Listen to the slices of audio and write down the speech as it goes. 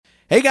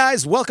Hey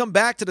guys, welcome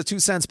back to the 2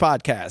 Cents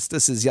Podcast.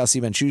 This is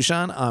Yossi Ben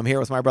Shushan. I'm here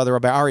with my brother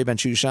Rabbi Ari Ben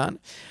Shushan.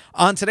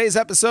 On today's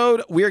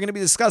episode, we are going to be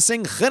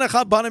discussing Chinuch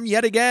HaBanim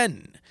yet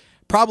again.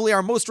 Probably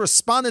our most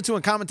responded to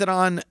and commented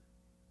on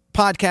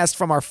podcast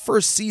from our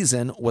first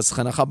season was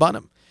Chinuch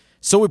HaBanim.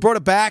 So we brought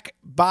it back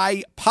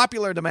by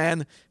popular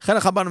demand.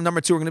 Chinuch HaBanim number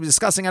 2, we're going to be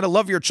discussing how to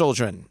love your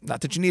children.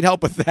 Not that you need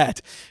help with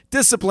that.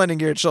 Disciplining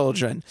your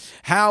children.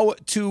 How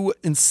to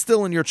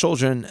instill in your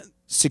children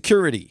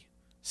security,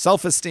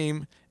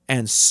 self-esteem,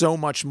 and so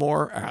much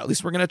more. Or at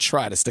least we're going to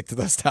try to stick to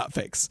those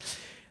topics.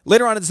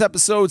 Later on in this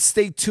episode,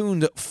 stay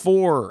tuned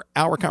for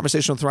our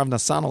conversation with Rav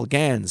Nasanel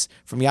Gans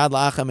from Yad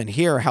La'achem and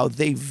hear how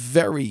they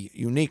very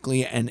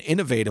uniquely and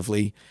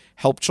innovatively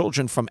help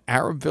children from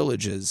Arab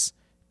villages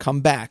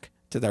come back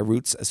to their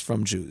roots as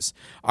from Jews.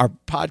 Our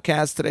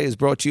podcast today is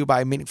brought to you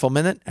by Meaningful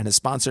Minute and is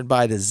sponsored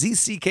by the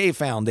ZCK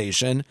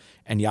Foundation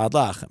and Yad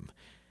La'achem.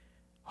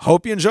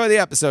 Hope you enjoy the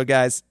episode,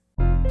 guys.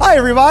 Hi,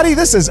 everybody.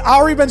 This is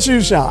Ari Ben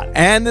Shushan.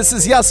 And this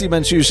is Yossi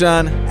Ben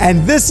Shushan.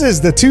 And this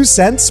is the 2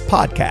 Cents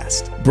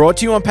Podcast. Brought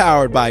to you and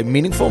powered by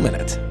Meaningful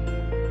Minute.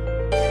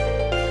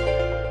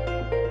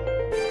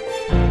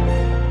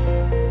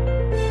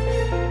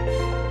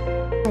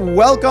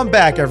 Welcome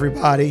back,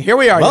 everybody. Here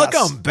we are.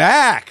 Welcome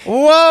back.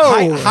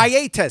 Whoa.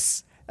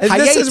 Hiatus. And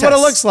this is what it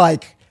looks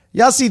like.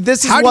 Yossi,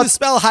 this is How what... do you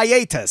spell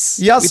hiatus?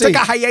 Yossi. We took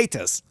a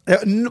hiatus.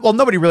 Well,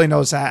 nobody really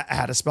knows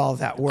how to spell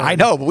that word. I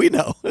know, but we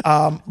know.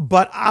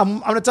 But I'm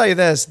going to tell you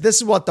this. This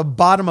is what the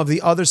bottom of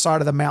the other side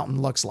of the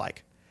mountain looks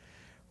like.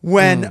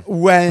 When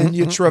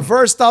you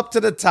traversed up to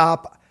the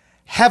top,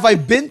 have I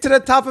been to the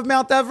top of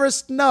Mount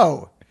Everest?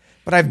 No.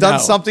 But I've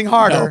done something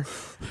harder.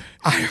 No.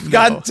 I've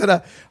gotten to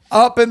the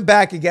up and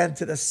back again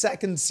to the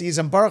second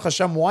season. Baruch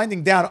Hashem,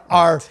 winding down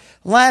our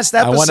last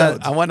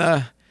episode.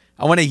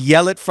 I want to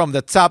yell it from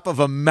the top of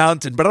a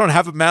mountain, but I don't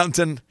have a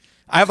mountain.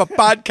 I have a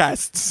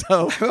podcast.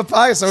 So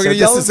we're going to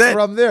yell it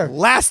from there.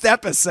 Last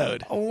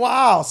episode.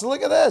 Wow. So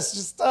look at this.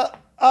 Just,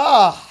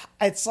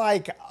 it's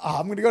like,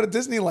 I'm going to go to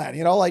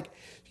Disneyland, like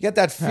you get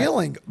that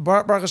feeling,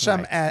 Baruch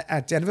Hashem,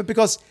 at the end of it,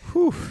 because,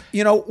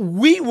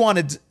 we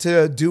wanted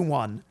to do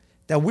one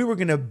that we were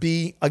going to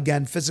be,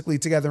 again, physically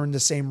together in the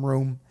same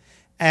room.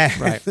 And,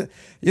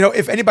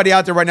 if anybody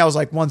out there right now is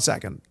like, 1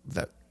 second,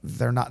 that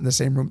they're not in the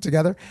same room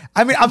together.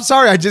 I mean, I'm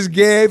sorry, I just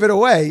gave it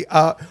away.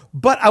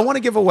 But I want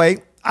to give away,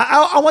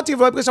 I want to give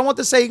away because I want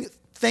to say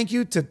thank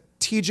you to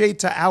TJ,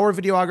 to our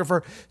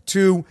videographer,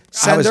 to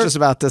Sender. I was just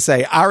about to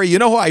say, Ari, you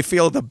know who I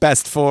feel the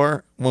best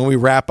for when we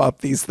wrap up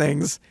these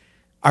things?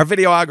 Our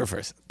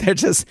videographers. They're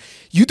just,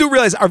 you do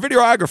realize our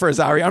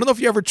videographers, Ari, I don't know if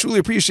you ever truly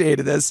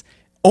appreciated this,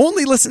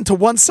 only listen to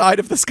one side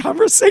of this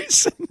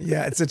conversation.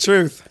 Yeah, it's the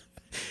truth.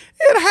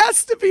 It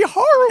has to be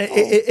horrible.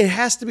 It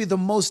has to be the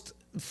most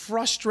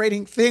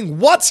frustrating thing.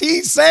 What's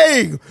he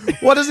saying?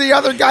 What is the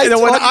other guy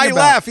talking when about? I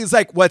laugh, he's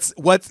like, what's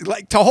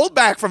like, to hold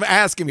back from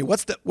asking me,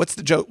 what's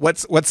the joke?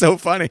 What's so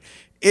funny?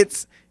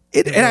 It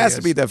has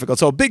to be difficult.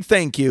 So a big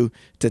thank you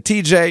to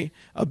TJ,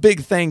 a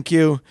big thank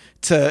you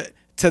to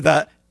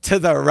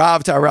our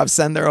Rav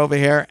Sender over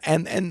here,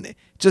 and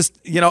just,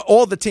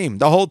 all the team,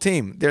 the whole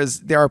team.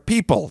 There are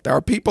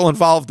people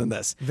involved in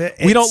this.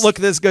 We don't look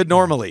this good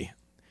normally.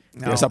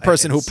 No, there's a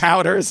person who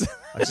powders.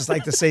 I just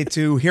like to say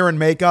to Hair and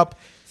Makeup,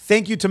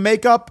 thank you to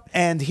Makeup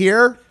and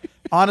Hair.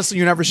 Honestly,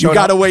 you never showed up. You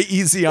got away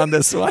easy on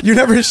this one. You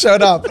never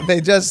showed up.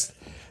 They just,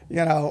 we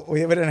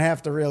didn't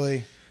have to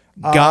really.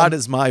 God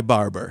is my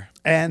barber.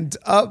 And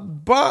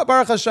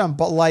Baruch Hashem,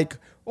 but like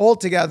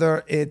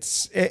altogether,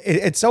 it's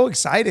so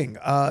exciting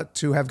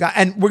to have got.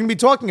 And we're going to be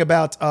talking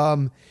about,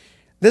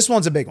 this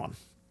one's a big one.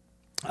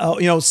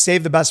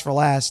 Save the best for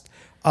last.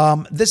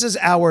 This is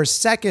our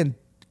second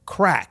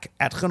crack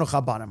at Chinuch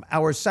HaBanim,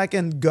 our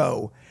second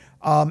go.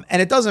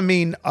 And it doesn't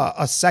mean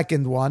a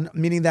second one,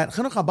 meaning that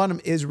Chinuch HaBanim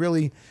is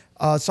really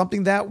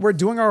something that we're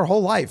doing our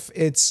whole life.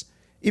 It's,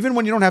 even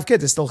when you don't have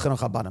kids, it's still Chinuch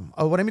HaBanim.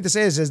 What I mean to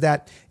say is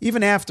that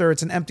even after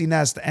it's an empty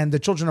nest and the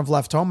children have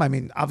left home, I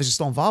mean, obviously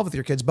still involved with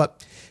your kids,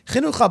 but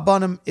Chinuch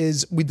HaBanim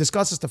is, we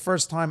discussed this the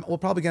first time, we'll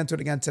probably get into it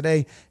again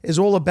today, is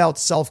all about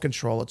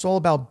self-control. It's all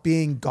about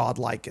being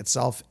godlike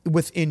itself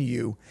within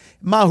you.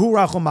 Mahu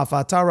rachum,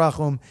 mafata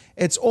rachum.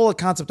 It's all a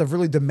concept of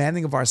really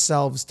demanding of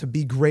ourselves to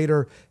be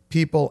greater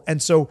people.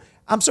 And so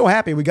I'm so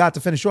happy we got to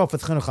finish off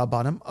with Chinuch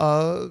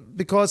HaBanim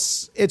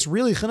because it's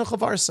really chinuch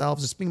of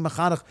ourselves. It's being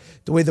mechanech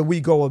the way that we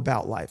go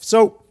about life.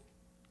 So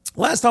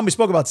last time we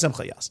spoke about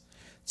Simcha, yes.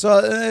 So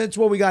it's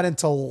what we got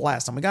into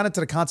last time. We got into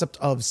the concept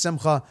of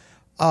Simcha.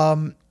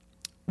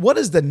 What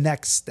is the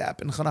next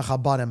step in Chinuch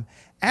HaBanim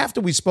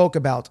after we spoke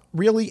about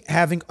really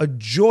having a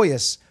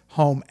joyous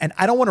home? And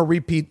I don't want to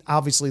repeat,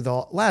 obviously,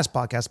 the last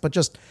podcast, but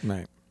just...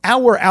 Right.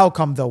 Our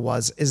outcome, though,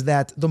 is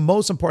that the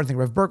most important thing,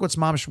 Rav Berkowitz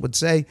Mamish would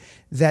say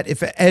that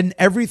if and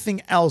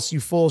everything else you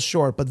fall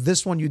short, but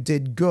this one you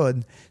did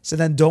good, so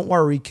then don't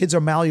worry, kids are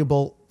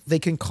malleable. They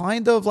can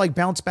kind of like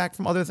bounce back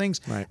from other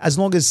things as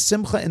long as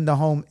simcha in the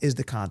home is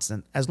the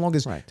constant, as long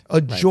as a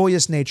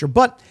joyous nature.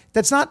 But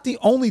that's not the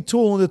only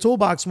tool in the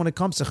toolbox when it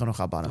comes to Chinuch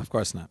HaBanim. Of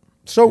course not.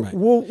 So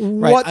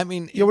what? I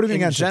mean, what do you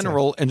think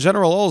in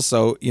general,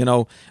 also,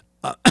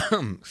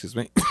 Excuse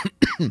me.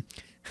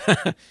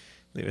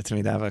 Leave it to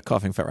me to have a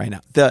coughing fit right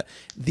now. It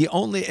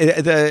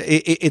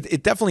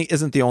definitely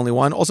isn't the only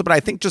one. Also, but I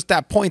think just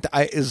that point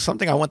is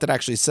something I wanted to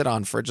actually sit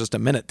on for just a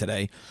minute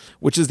today,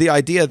 which is the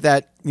idea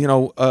that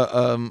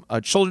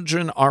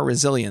children are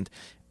resilient,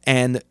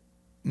 and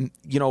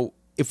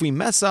if we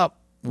mess up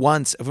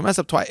once, if we mess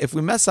up twice, if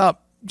we mess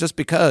up just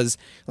because,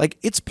 like,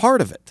 it's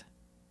part of it.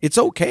 It's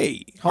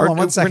okay. Hold on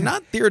one second. We're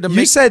not there to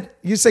you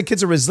said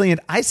kids are resilient.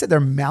 I said they're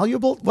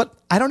malleable. What?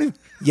 I don't even.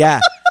 Yeah.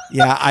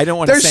 I don't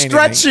want to say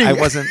stretching. Anything.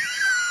 I wasn't.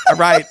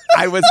 Right.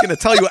 I was going to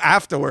tell you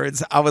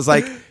afterwards. I was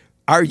like,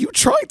 are you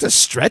trying to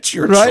stretch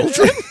your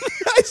children?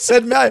 I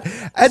said, man,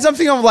 as I'm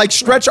thinking of like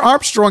Stretch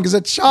Armstrong as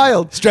a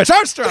child. Stretch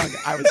Armstrong.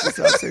 I was just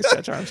about to say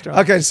Stretch Armstrong.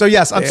 Okay. So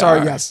yes, I'm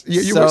sorry. Yes.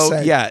 You were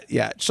saying.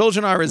 Yeah.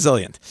 Children are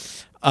resilient.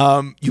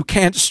 You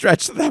can't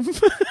stretch them.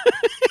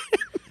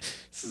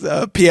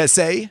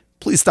 PSA.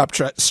 Please stop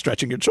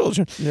stretching your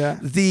children.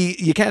 Yeah.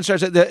 You can't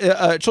stretch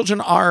it.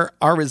 Children are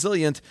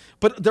resilient,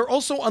 but they're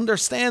also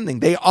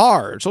understanding. They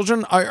are.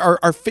 Children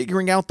are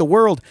figuring out the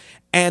world.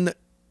 And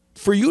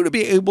for you to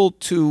be able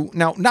to,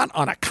 now, not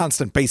on a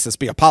constant basis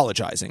be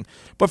apologizing,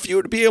 but for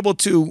you to be able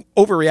to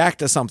overreact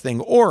to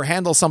something or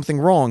handle something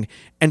wrong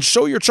and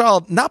show your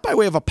child, not by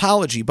way of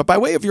apology, but by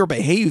way of your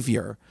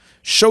behavior,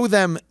 show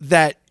them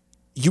that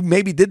you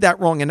maybe did that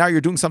wrong and now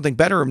you're doing something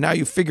better, and now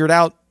you figured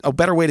out a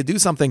better way to do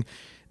something.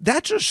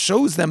 That just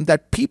shows them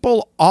that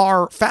people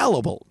are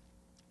fallible,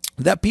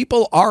 that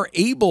people are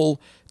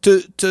able to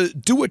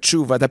do a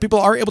tshuva, that people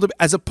are able to,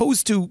 as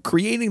opposed to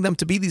creating them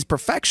to be these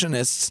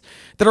perfectionists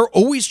that are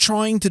always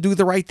trying to do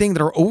the right thing,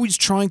 that are always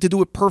trying to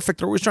do it perfect,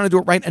 they're always trying to do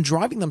it right, and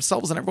driving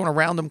themselves and everyone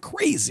around them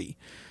crazy.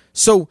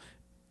 So,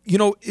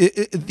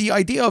 the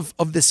idea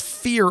of this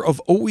fear of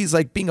always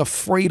like being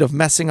afraid of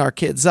messing our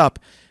kids up.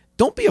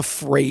 Don't be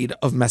afraid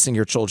of messing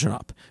your children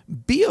up.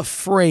 Be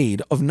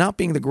afraid of not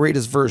being the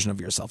greatest version of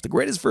yourself. The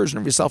greatest version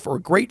of yourself, or a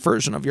great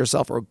version of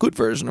yourself, or a good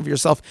version of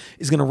yourself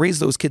is going to raise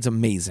those kids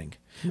amazing.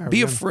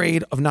 Be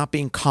afraid of not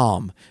being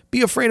calm.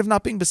 Be afraid of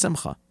not being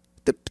besimcha.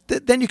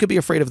 Then you could be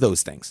afraid of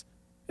those things.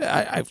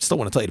 I still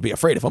want to tell you to be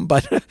afraid of them,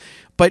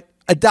 but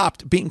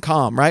adopt being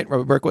calm, right?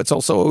 Rabbi Berkowitz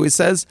also always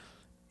says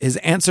his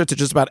answer to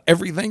just about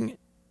everything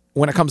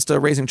when it comes to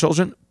raising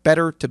children,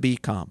 better to be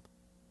calm.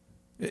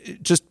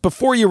 Just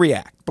before you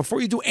react, before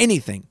you do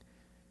anything,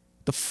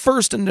 the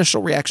first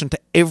initial reaction to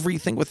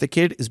everything with the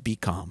kid is be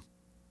calm.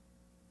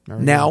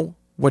 Now,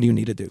 what do you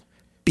need to do?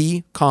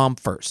 Be calm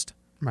first.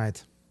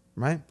 Right.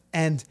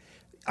 And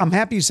I'm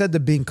happy you said the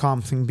being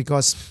calm thing,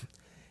 because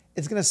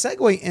it's going to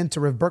segue into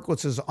Rav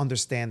Berkowitz's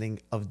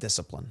understanding of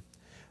discipline.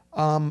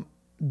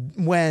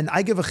 When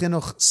I give a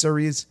chinuch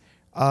series,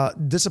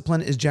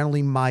 discipline is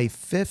generally my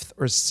 5th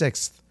or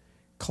 6th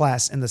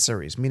class in the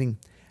series, meaning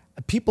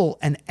people,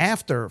 and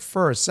after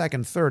first,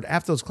 second, third,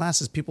 after those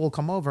classes, people will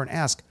come over and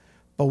ask,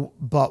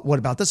 but what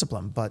about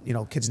discipline? But,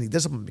 kids need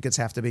discipline. Kids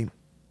have to be.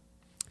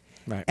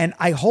 Right. And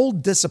I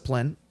hold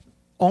discipline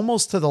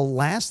almost to the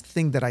last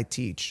thing that I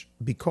teach,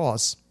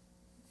 because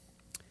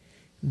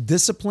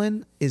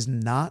discipline is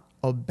not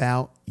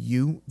about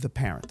you, the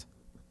parent.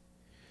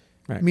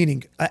 Right.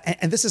 Meaning,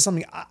 and this is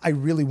something I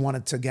really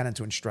wanted to get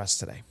into and stress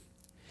today.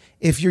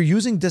 If you're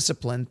using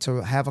discipline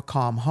to have a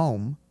calm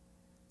home,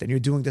 then you're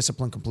doing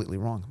discipline completely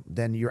wrong.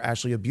 Then you're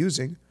actually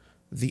abusing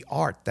the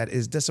art that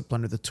is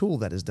discipline, or the tool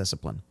that is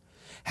discipline.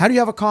 How do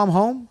you have a calm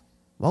home?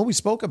 Well, we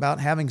spoke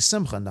about having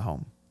simcha in the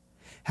home.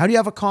 How do you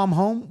have a calm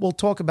home? We'll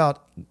talk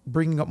about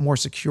bringing up more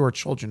secure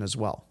children as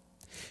well.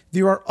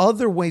 There are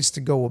other ways to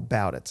go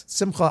about it.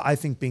 Simcha, I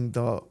think, being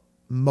the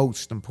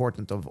most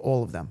important of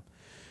all of them.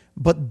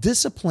 But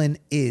discipline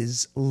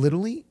is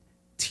literally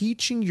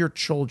teaching your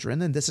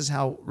children, and this is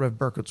how Rev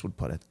Berkowitz would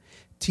put it,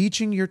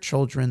 teaching your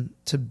children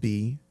to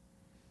be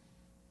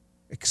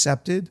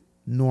accepted,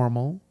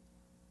 normal,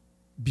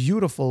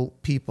 beautiful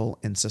people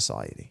in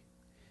society.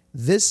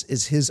 This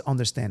is his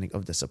understanding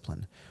of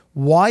discipline.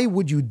 Why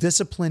would you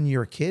discipline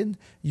your kid?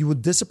 You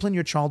would discipline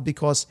your child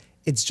because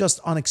it's just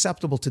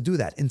unacceptable to do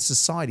that. In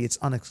society, it's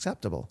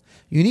unacceptable.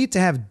 You need to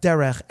have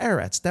derech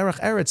eretz. Derech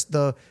eretz,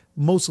 the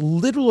most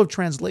literal of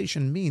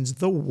translation, means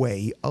the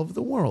way of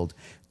the world,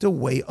 the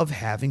way of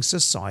having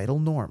societal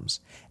norms.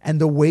 And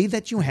the way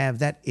that you have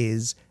that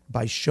is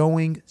by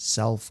showing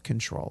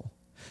self-control.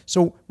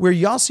 So where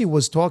Yossi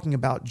was talking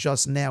about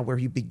just now, where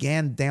he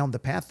began down the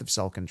path of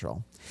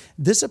self-control,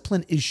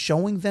 discipline is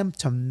showing them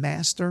to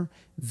master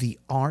the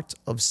art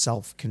of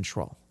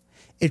self-control.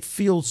 It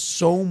feels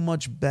so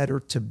much better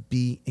to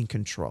be in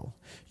control.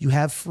 You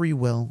have free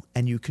will,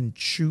 and you can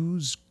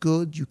choose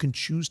good. You can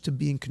choose to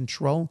be in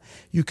control.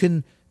 You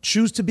can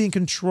choose to be in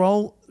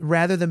control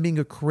rather than being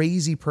a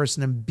crazy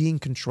person and being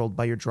controlled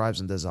by your drives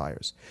and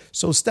desires.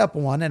 So step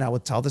one, and I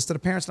would tell this to the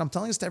parents, and I'm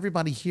telling this to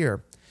everybody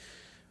here,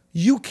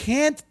 you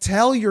can't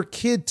tell your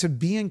kid to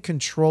be in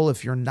control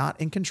if you're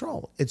not in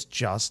control. It's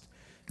just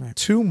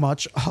too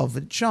much of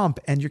a jump,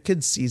 and your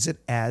kid sees it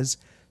as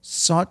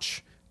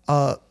such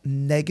a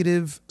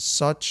negative,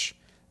 such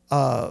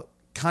a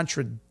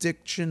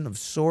contradiction of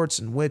sorts,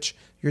 in which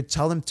you're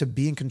telling them to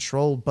be in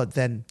control, but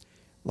then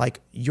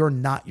like you're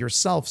not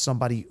yourself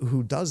somebody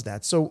who does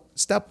that. So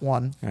step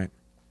one, Right.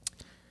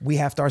 we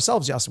have to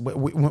ourselves, yes,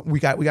 we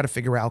got to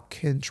figure out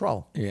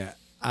control. Yeah.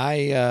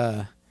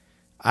 I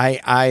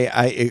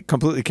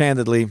completely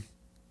candidly,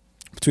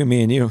 between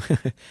me and you,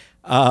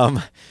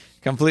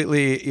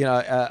 completely,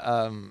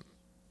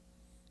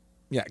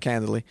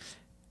 candidly,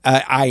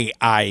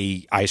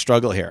 I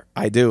struggle here.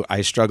 I do.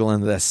 I struggle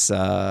in this.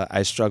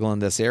 I struggle in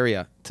this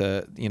area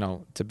to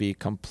be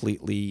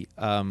completely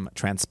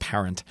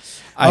transparent.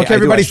 Okay,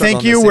 everybody,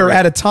 thank you. We're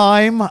out of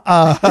time.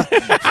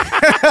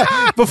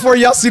 Before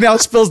Yossi now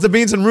spills the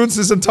beans and ruins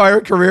his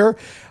entire career.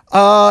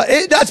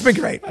 That's been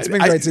great. It's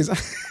been great season.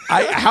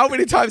 How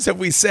many times have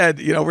we said,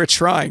 we're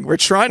trying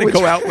to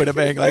go out with a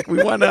bang. Like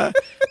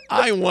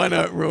I want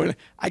to ruin it.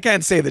 I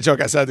can't say the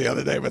joke I said the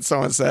other day, but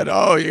someone said,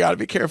 oh, you got to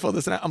be careful.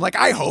 This and that. I'm like,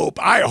 I hope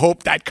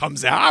that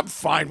comes out. I'm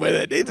fine with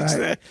it.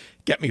 It's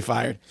get me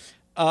fired.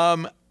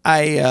 I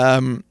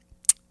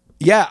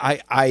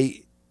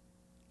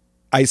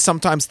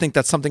sometimes think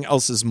that something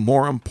else is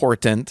more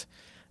important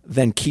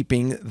than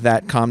keeping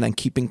that calm, than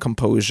keeping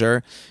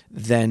composure,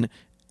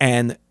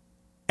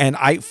 and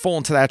I fall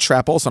into that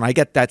trap also. And I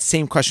get that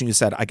same question you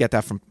said. I get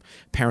that from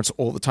parents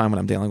all the time when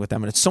I'm dealing with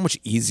them. And it's so much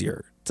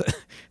easier to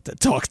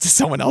talk to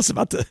someone else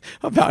about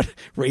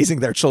raising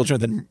their children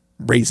than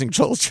raising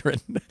children.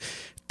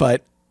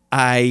 But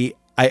I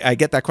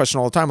get that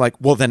question all the time. Like,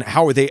 well, then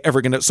how are they ever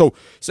going to? So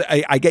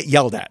I get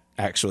yelled at,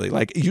 actually.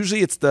 Like,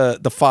 usually it's the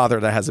father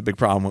that has a big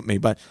problem with me.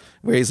 But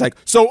where he's like,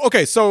 so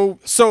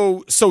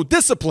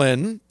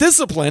discipline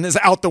is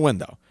out the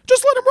window.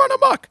 Just let him run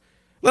amok.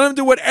 Let him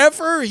do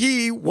whatever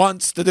he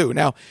wants to do.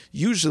 Now,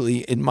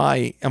 usually in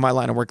my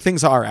line of work,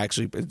 things are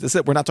actually,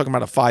 we're not talking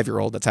about a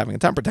 5-year-old that's having a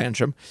temper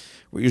tantrum.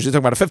 We're usually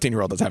talking about a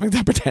 15-year-old that's having a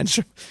temper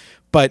tantrum.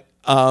 But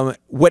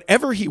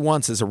whatever he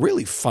wants is a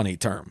really funny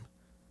term.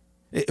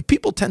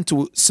 People tend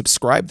to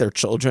subscribe their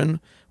children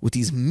with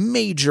these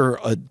major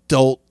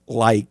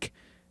adult-like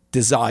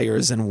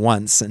desires and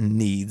wants and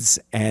needs,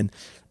 and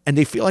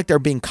they feel like they're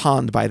being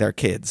conned by their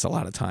kids a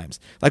lot of times.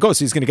 Like, oh,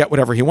 so he's going to get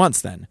whatever he wants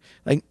then.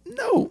 Like,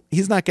 no,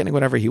 he's not getting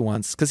whatever he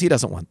wants because he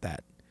doesn't want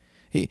that.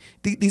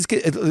 These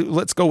kids,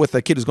 let's go with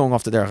a kid who's going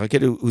off the derech, a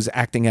kid who's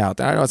acting out.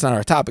 I know it's not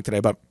our topic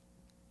today, but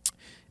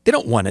they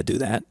don't want to do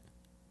that.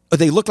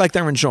 They look like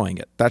they're enjoying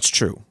it. That's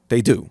true.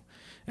 They do.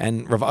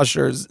 And Rav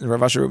Asher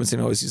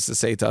Rubinstein always used to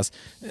say to us,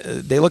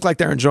 they look like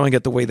they're enjoying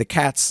it the way the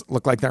cats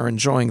look like they're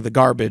enjoying the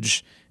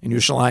garbage in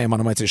Yerushalayim on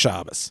a Motzei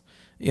Shabbos.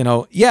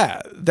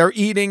 They're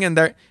eating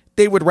and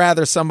they would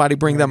rather somebody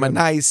bring them a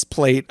nice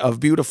plate of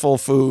beautiful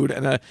food.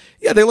 And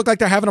they look like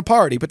they're having a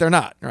party, but they're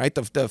not, right?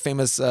 The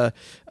famous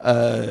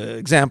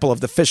example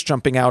of the fish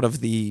jumping out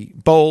of the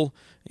bowl,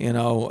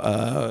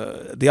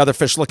 the other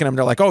fish looking at him,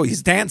 they're like, oh,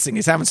 he's dancing.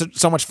 He's having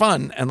so much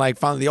fun. And like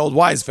finally the old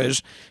wise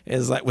fish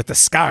is like with the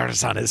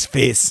scars on his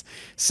face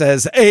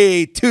says,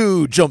 hey,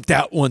 two jumped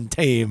out one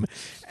time.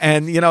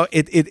 And,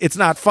 it's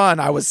not fun.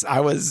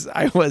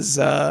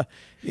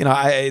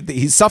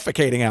 He's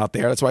suffocating out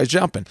there. That's why he's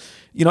jumping.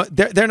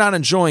 They're not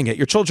enjoying it.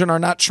 Your children are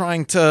not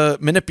trying to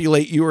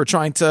manipulate you or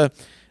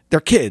they're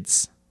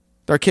kids.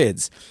 They're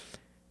kids.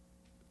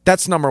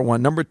 That's number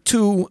one. Number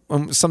two,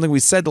 something we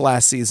said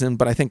last season,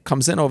 but I think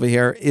comes in over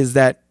here, is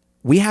that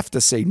we have to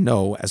say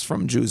no, as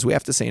from Jews, we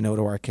have to say no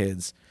to our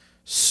kids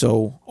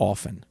so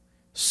often.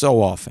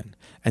 So often.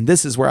 And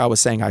this is where I was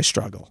saying I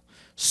struggle.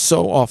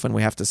 So often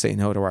we have to say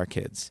no to our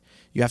kids.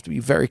 You have to be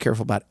very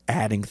careful about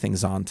adding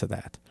things on to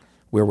that,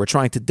 where we're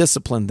trying to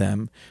discipline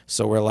them.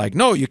 So we're like,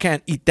 no, you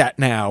can't eat that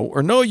now.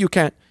 Or no, you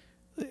can't.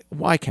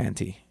 Why can't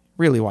he?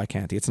 Really, why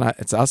can't he? It's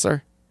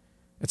usher.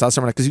 It's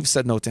usher because you've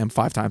said no to him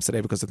 5 times today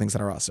because of things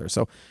that are usher.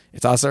 So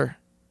it's usher.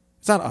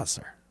 It's not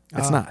usher.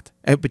 It's not.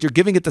 But you're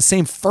giving it the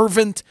same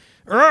fervent.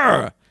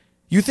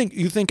 You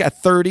think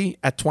at 30,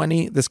 at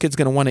 20, this kid's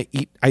going to want to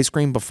eat ice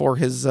cream before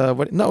his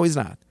what? No, he's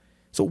not.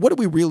 So what are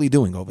we really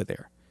doing over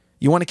there?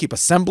 You want to keep a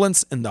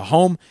semblance in the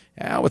home.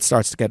 Now it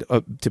starts to get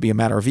to be a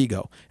matter of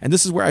ego. And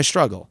this is where I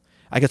struggle.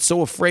 I get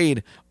so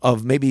afraid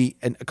of maybe,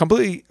 and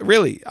completely,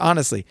 really,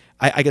 honestly,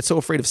 I get so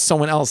afraid of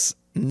someone else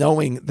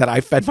knowing that I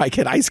fed my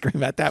kid ice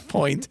cream at that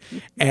point,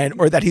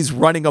 or that he's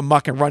running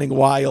amok and running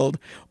wild,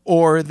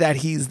 or that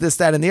he's this,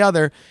 that, and the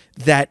other,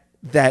 that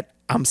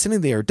I'm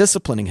sitting there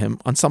disciplining him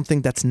on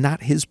something that's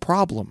not his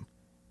problem.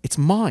 It's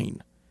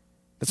mine.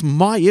 That's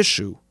my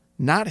issue,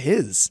 not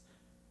his.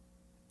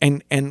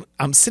 And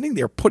I'm sitting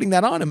there putting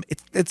that on him.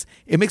 It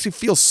makes me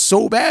feel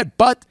so bad.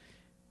 But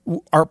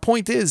our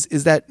point is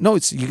that no,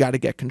 you got to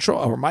get control.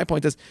 Or my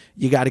point is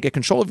you got to get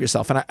control of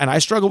yourself. And I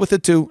struggle with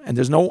it too. And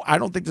I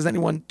don't think there's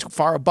anyone too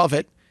far above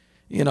it.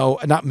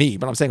 Not me,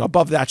 but I'm saying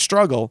above that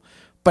struggle.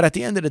 But at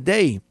the end of the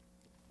day,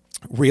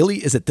 really,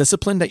 is it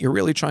discipline that you're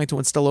really trying to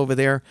instill over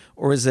there,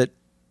 or is it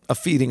a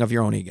feeding of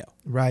your own ego?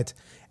 Right.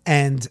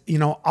 And,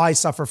 I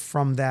suffer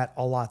from that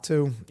a lot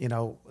too. We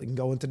can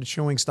go into the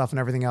chewing stuff and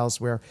everything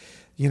else where,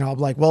 I'm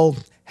like, well,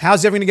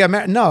 how's he ever going to get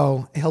married?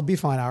 No, he'll be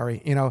fine,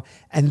 Ari,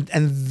 and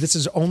this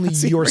is only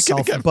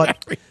yourself,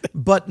 but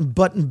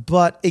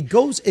it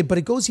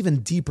goes even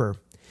deeper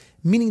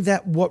Meaning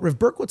that what Rav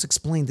Berkowitz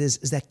explained is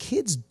that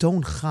kids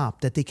don't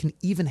chop that they can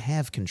even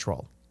have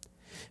control.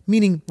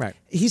 Meaning, Right.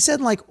 he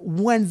said, like,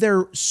 when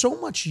they're so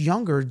much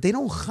younger, they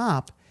don't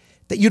chop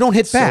that you don't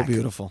hit back. So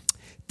beautiful.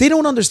 They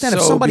don't understand.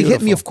 If So somebody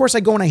hit me, beautiful. of course I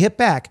go and I hit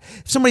back.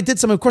 If somebody did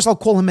something, of course I'll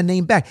call him a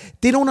name back.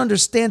 They don't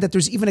understand that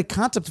there's even a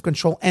concept of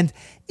control. And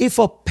if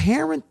a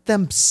parent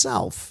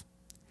themselves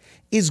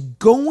is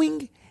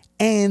going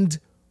and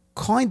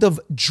kind of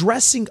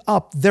dressing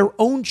up their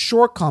own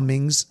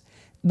shortcomings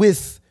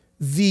with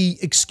the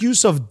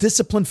excuse of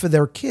discipline for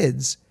their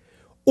kids,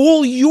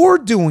 all you're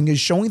doing is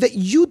showing that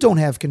you don't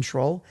have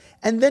control,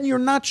 and then you're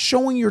not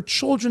showing your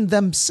children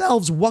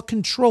themselves what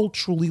control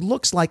truly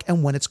looks like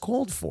and when it's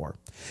called for,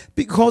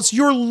 because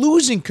you're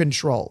losing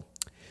control.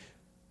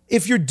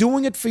 If you're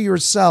doing it for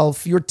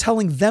yourself, you're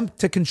telling them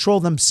to control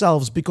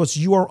themselves because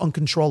you are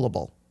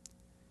uncontrollable.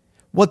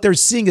 What they're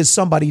seeing is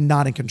somebody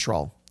not in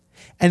control.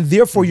 And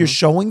therefore, you're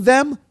showing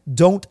them,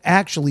 don't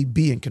actually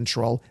be in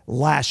control,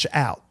 lash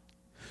out.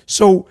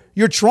 So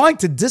you're trying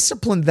to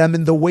discipline them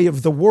in the way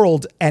of the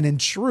world, and in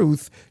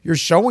truth, you're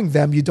showing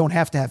them you don't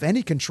have to have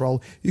any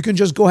control. You can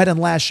just go ahead and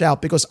lash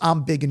out because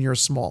I'm big and you're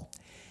small.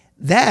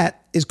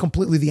 That is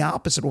completely the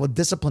opposite of what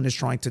discipline is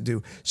trying to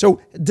do.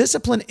 So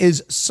discipline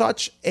is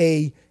such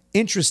a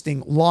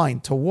interesting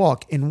line to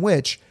walk, in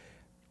which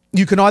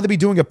you can either be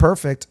doing it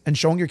perfect and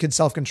showing your kids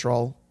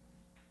self-control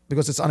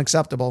because it's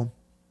unacceptable,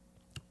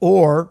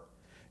 or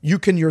you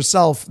can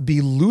yourself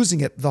be losing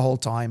it the whole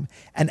time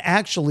and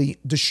actually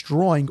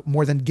destroying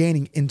more than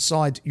gaining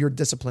inside your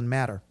discipline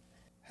matter.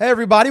 Hey,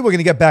 everybody, we're going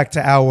to get back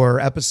to our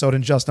episode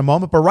in just a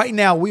moment. But right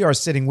now, we are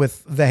sitting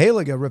with the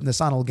Heilige Reb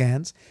Nisan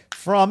Gans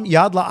from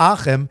Yad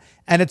La'achim.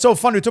 And it's so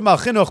fun. We're talking about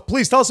chinuch.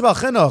 Please tell us about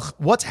chinuch.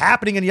 What's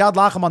happening in Yad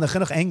La'achim on the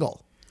chinuch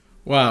angle?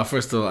 Wow,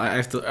 first of all, I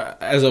have to,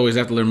 as always, I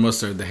have to learn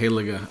Musar, the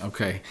Heilige.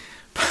 Okay.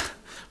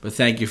 But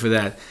thank you for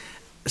that.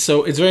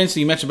 So it's very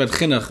interesting. You mentioned about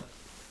chinuch.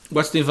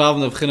 What's the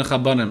involvement of chinuch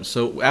habanim?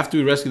 So after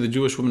we rescue the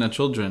Jewish women and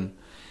children,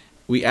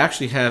 we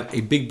actually have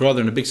a big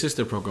brother and a big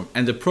sister program.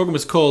 And the program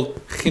is called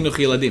Chinuch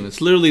Yeladim.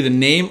 It's literally the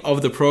name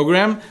of the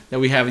program that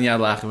we have in Yad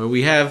La'achim, where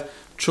we have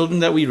children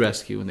that we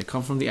rescue, and they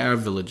come from the Arab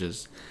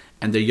villages,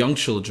 and they're young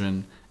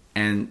children,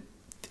 and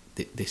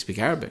they speak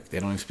Arabic. They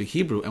don't even speak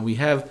Hebrew. And we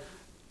have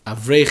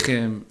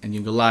Avrechim and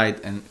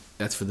Yungalayt, and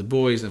that's for the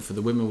boys, and for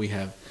the women we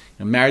have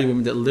married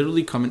women that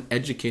literally come and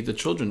educate the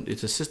children.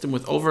 It's a system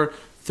with over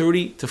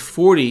 30 to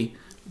 40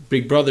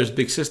 big brothers,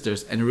 big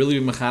sisters, and really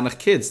mechanech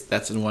kids.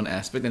 That's in one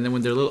aspect. And then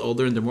when they're a little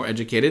older and they're more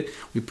educated,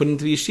 we put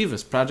into the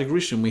yeshivas, Project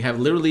Rishon. We have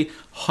literally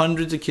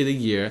hundreds of kids a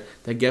year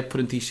that get put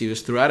into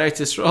yeshivas throughout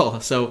Eretz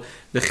Yisrael. So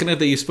the chinuch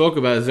that you spoke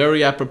about is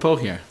very apropos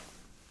here.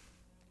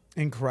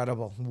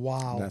 Incredible.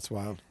 Wow. That's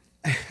wild.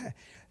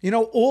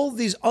 All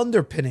these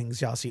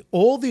underpinnings, Yossi,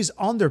 all these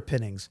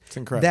underpinnings It's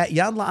incredible. that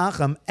Yad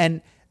La'achim,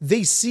 and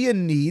they see a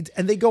need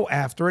and they go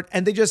after it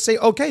and they just say,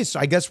 okay, so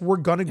I guess we're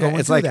going to go and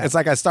It's do like that. it's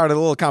like I started a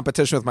little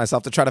competition with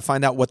myself to try to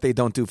find out what they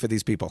don't do for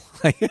these people.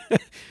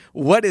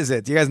 What is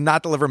it? Do you guys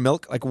not deliver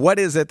milk? Like, what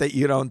is it that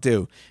you don't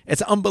do?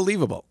 It's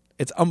unbelievable.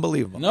 It's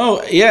unbelievable.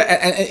 No, yeah,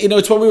 and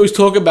it's what we always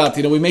talk about.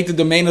 We make the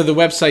domain of the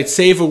website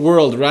Save a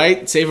World,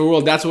 right? Save a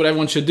World. That's what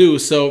everyone should do.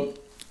 So,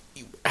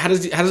 how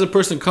does a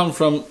person come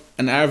from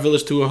an Arab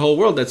village to a whole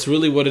world? That's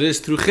really what it is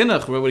through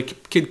chinuch, where a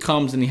kid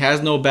comes and he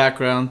has no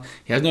background,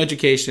 he has no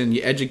education.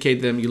 You educate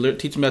them, you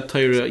teach them about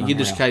Torah,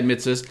 Yiddishkeit,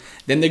 mitzvahs.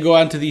 Then they go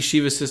out to the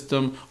yeshiva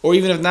system, or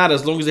even if not,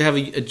 as long as they have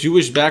a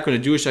Jewish background,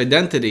 a Jewish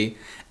identity.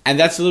 And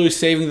that's literally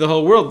saving the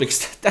whole world,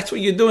 because that's what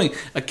you're doing.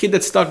 A kid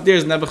that's stuck there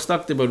is never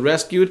stuck there, but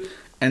rescued.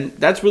 And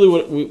that's really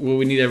what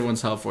we need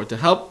everyone's help for, to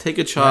help take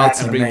a child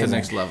That's and bring it to the amazing.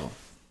 next level.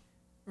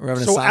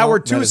 Reverend So Asano, our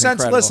that 2 is cents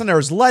incredible.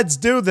 listeners, let's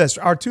do this.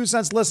 Our 2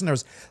 cents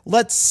listeners,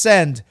 let's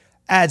send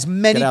as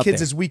many Get out kids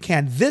there. as we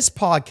can this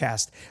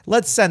podcast.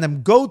 Let's send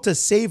them. Go to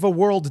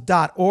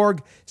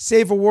saveaworld.org,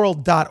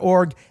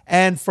 saveaworld.org,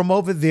 and from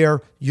over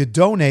there, you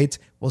donate.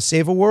 We'll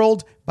save a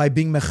world by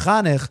being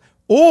mechanech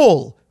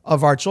all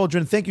of our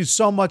children. Thank you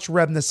so much,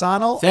 Reb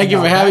Nisano. Thank you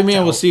for And having me,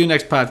 and back we'll see you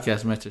next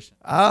podcast,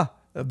 Mr.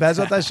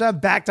 Bezrat Hashem,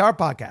 back to our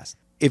podcast.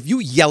 If you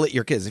yell at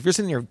your kids, if you're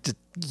sitting there just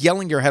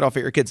yelling your head off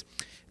at your kids,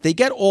 they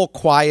get all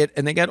quiet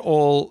and they get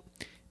all,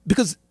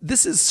 because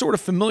this is sort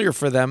of familiar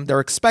for them. They're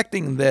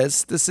expecting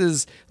this. This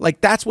is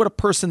like, that's what a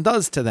person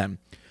does to them.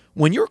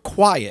 When you're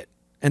quiet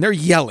and they're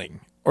yelling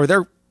or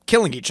they're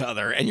killing each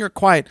other and you're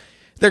quiet,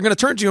 they're going to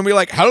turn to you and be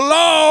like,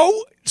 hello,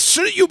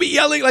 shouldn't you be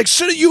yelling? Like,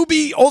 shouldn't you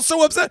be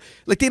also upset?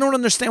 Like, they don't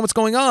understand what's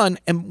going on.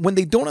 And when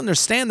they don't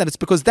understand that, it's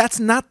because that's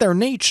not their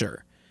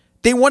nature.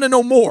 They want to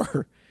know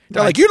more.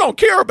 They're like, you don't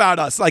care about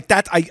us. Like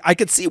that, I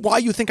could see why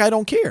you think I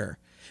don't care.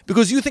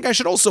 Because you think I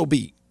should also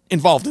be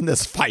involved in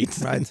this fight,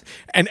 Right.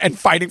 and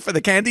fighting for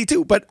the candy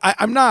too. But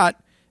I'm not,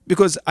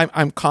 because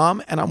I'm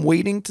calm and I'm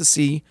waiting to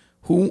see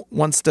who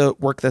wants to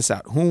work this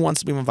out, who wants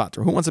to be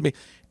Mavater, who wants to be,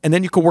 and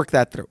then you can work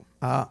that through.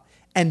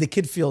 And the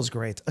kid feels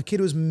great. A kid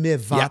who's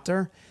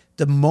mivater,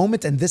 the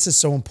moment, and this is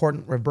so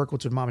important, Reb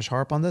Berkowitz would mamish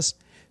harp on this,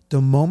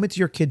 the moment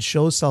your kid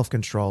shows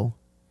self-control,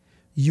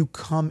 you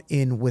come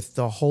in with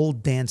the whole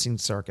dancing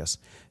circus.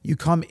 You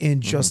come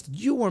in just,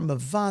 you are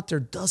mavater,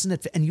 doesn't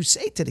it? And you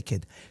say to the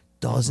kid,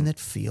 doesn't it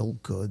feel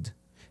good?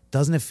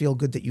 Doesn't it feel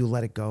good that you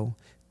let it go?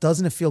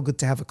 Doesn't it feel good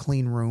to have a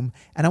clean room?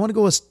 And I want to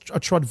go a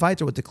trod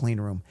weiter with the clean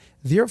room.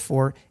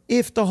 Therefore,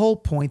 if the whole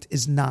point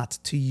is not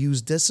to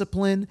use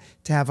discipline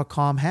to have a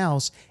calm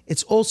house,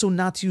 it's also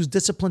not to use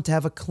discipline to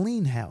have a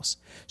clean house.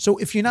 So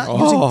if you're not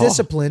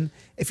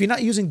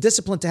using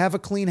discipline to have a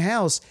clean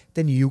house,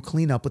 then you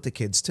clean up with the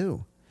kids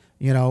too.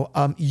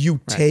 You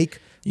take,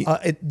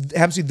 it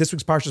happens to be this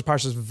week's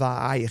Parshas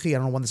Vayechi. I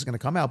don't know when this is going to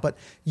come out, but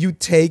you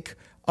take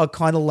a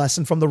kind of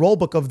lesson from the roll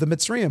book of the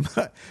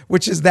Mitzrayim,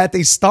 which is that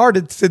they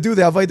started to do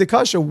the Avodah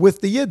Kasha with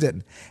the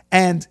Yidden.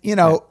 And,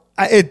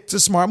 it's a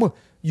smart move.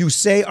 You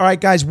say, all right,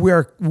 guys,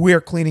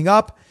 we're cleaning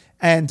up.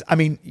 And I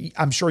mean,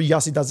 I'm sure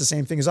Yossi does the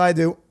same thing as I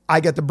do.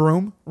 I get the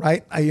broom,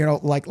 right?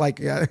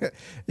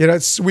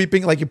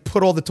 Sweeping, like you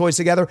put all the toys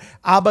together.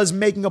 Abba's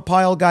making a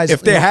pile, guys.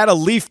 If they had a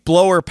leaf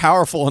blower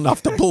powerful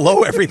enough to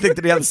blow everything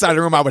to the other side of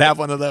the room, I would have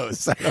one of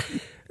those.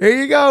 There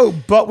you go.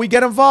 But we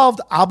get involved.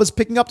 Abba's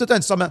picking up the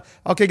tent. So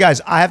okay, guys,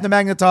 I have the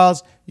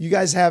magnetiles. You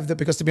guys have the,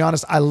 because to be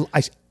honest, I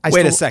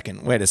Wait a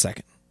second.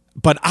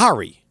 But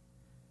Ari,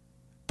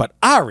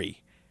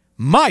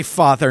 my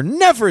father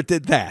never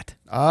did that.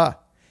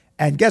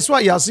 And guess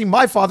what? Y'all see,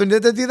 my father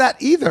didn't do that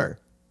either.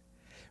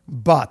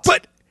 But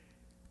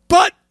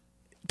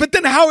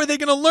then how are they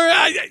going to learn?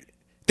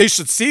 They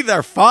should see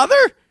their father?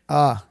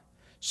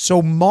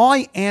 So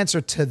my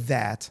answer to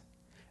that,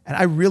 and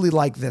I really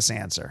like this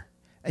answer,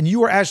 and you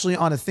were actually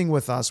on a thing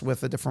with us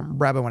with a different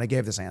rabbi when I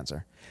gave this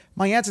answer.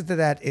 My answer to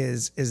that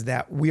is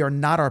that we are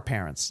not our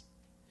parents.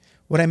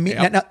 What I mean,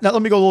 now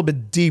let me go a little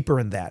bit deeper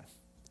in that.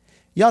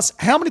 Yes,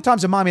 how many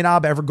times did mommy and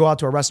Abba ever go out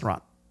to a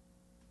restaurant?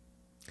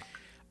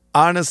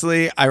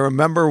 Honestly, I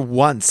remember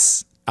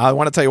once. I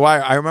want to tell you why.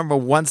 I remember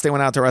once they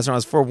went out to a restaurant. It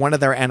was for one of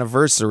their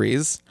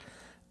anniversaries.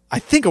 I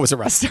think it was a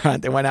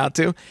restaurant they went out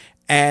to.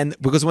 And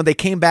because when they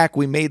came back,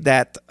 we made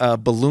that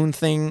balloon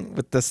thing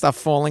with the stuff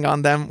falling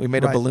on them. We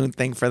made a balloon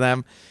thing for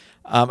them.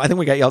 I think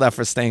we got yelled at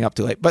for staying up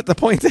too late. But the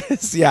point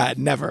is,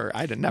 never.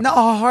 I didn't. No,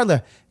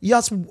 hardly.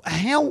 Yes.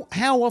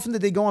 How often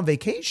did they go on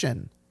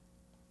vacation?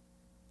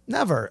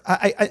 Never.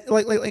 I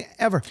like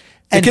ever.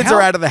 The kids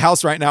are out of the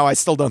house right now. I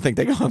still don't think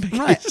they go on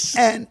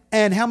vacation. Right.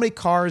 And how many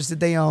cars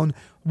did they own?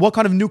 What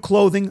kind of new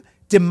clothing?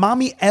 Did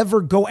mommy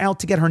ever go out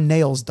to get her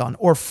nails done?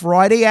 Or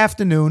Friday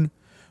afternoon,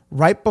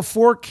 right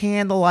before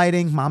candle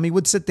lighting, mommy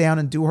would sit down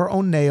and do her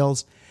own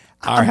nails.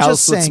 Our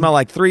house would smell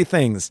like three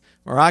things: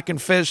 Moroccan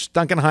fish,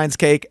 Duncan Hines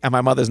cake, and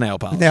my mother's nail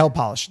polish. Nail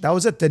polish. That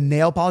was it. The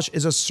nail polish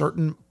is a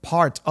certain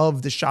part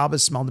of the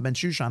Shabbos smell in the Ben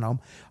Shushan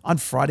home on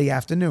Friday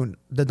afternoon.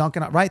 The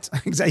Duncan, right?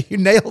 Exactly.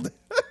 You nailed it.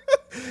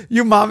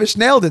 You mamish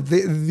nailed it.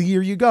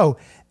 Here you go.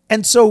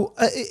 And so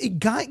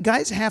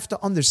guys have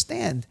to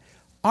understand,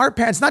 our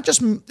parents,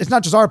 it's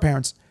not just our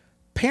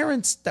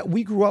parents that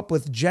we grew up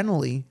with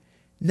generally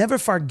never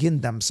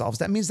fargin themselves.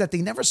 That means that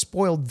they never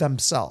spoiled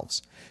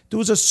themselves. There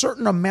was a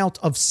certain amount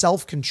of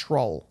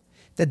self-control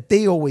that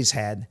they always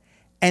had.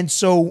 And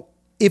so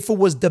if it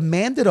was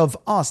demanded of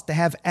us to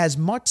have as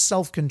much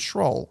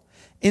self-control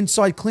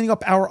inside cleaning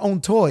up our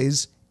own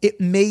toys,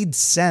 it made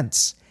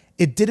sense.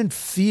 It didn't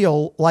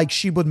feel like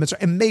Shibud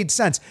Mitzvah. It made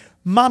sense.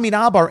 Mommy and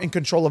Abba are in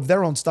control of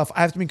their own stuff.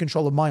 I have to be in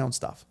control of my own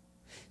stuff.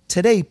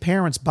 Today,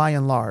 parents, by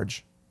and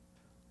large,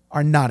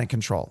 are not in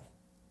control.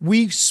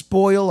 We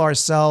spoil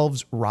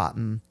ourselves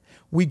rotten.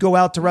 We go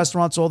out to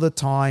restaurants all the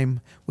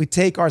time. We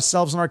take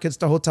ourselves and our kids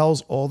to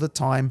hotels all the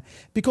time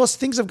because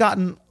things have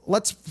gotten,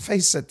 let's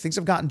face it, things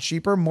have gotten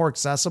cheaper, more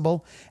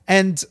accessible.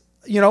 And,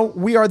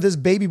 we are this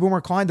baby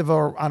boomer kind of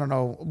I don't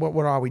know,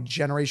 what are we,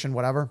 generation,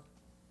 whatever.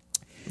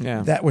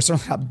 Yeah. That we're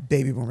certainly not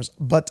baby boomers,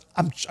 but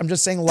I'm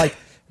just saying, like,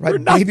 right? We're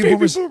not baby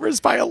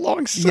boomers by a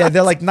long shot. Yeah,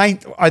 they're like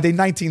are they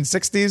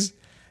 1960s?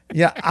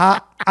 Yeah,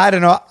 I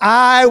don't know.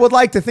 I would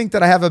like to think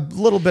that I have a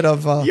little bit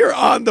of. You're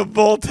on the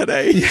bull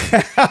today.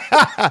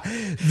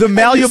 The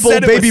malleable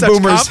baby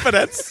boomers.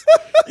 Confidence.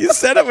 You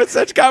said it with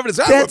such confidence.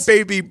 I'm a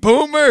baby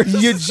boomer.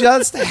 You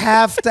just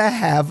have to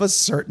have a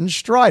certain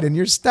stride in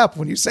your step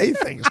when you say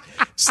things.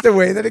 It's the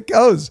way that it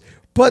goes.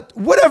 But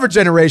whatever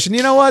generation,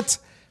 you know what?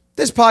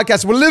 This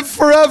podcast will live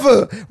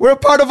forever. We're a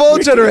part of all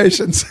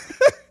generations.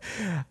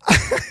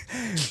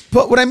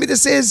 But what I mean to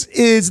say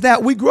is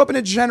that we grew up in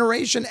a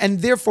generation,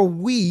 and therefore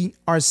we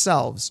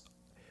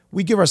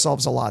give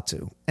ourselves a lot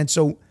to. And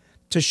so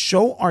to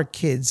show our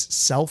kids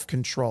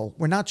self-control,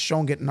 we're not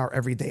showing it in our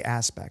everyday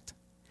aspect.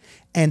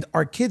 And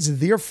our kids,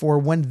 therefore,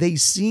 when they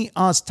see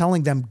us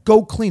telling them,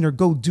 go clean or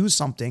go do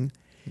something,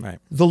 right,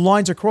 the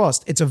lines are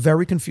crossed. It's a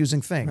very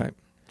confusing thing. Right.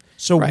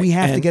 So we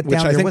have to get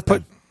down there with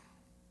them.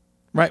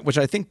 Right, which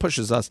I think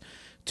pushes us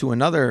to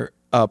another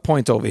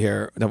point over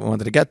here that we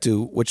wanted to get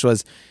to, which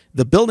was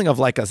the building of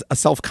like a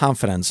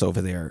self-confidence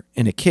over there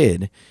in a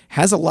kid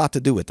has a lot to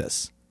do with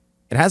this.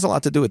 It has a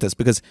lot to do with this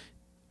because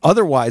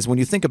otherwise, when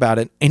you think about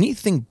it,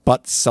 anything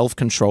but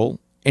self-control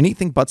and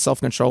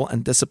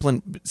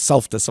discipline,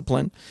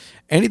 self-discipline,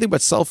 anything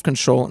but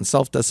self-control and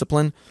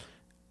self-discipline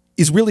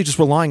is really just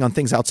relying on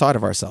things outside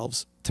of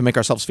ourselves to make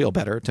ourselves feel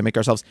better, to make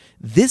ourselves.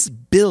 This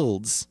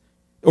breaks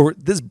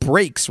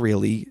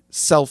really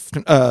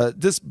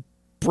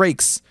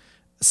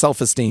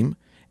self-esteem,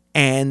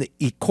 and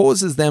it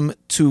causes them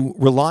to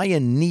rely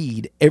and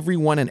need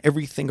everyone and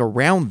everything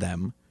around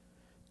them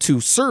to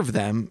serve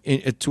them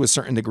to a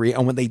certain degree.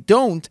 And when they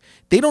don't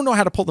know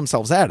how to pull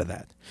themselves out of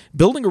that.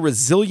 Building a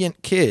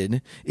resilient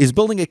kid is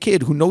building a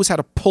kid who knows how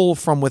to pull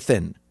from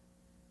within,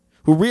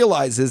 who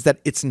realizes that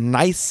it's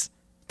nice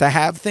to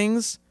have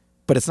things,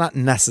 but it's not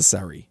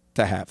necessary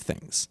to have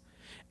things.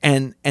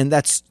 And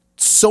that's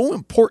so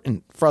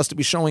important for us to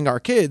be showing our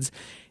kids,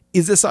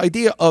 is this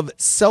idea of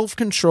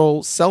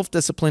self-control,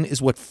 self-discipline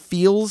is what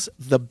feels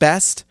the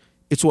best.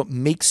 It's what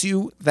makes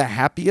you the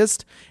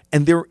happiest.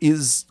 And there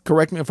is,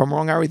 correct me if I'm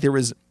wrong, Ari, there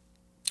is,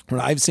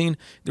 what I've seen,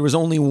 there is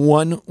only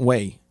one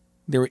way.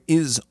 There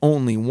is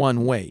only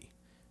one way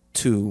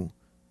to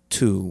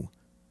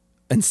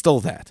instill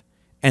that.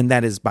 And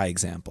that is by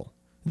example.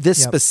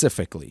 This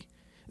specifically,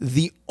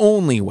 the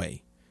only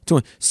way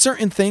to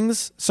certain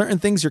things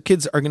your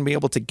kids are going to be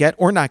able to get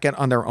or not get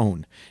on their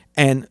own.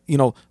 And,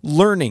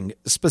 learning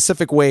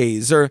specific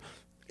ways, or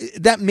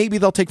that maybe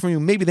they'll take from you,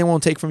 maybe they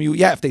won't take from you.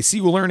 Yeah, if they see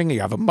you learning,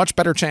 you have a much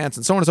better chance,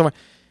 and so on and so on.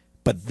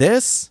 But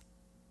this,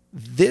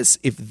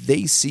 if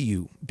they see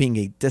you being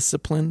a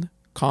disciplined,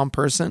 calm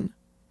person,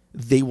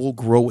 they will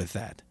grow with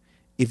that.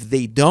 If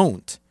they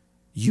don't,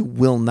 you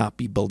will not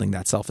be building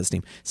that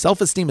self-esteem.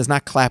 Self-esteem is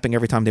not clapping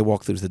every time they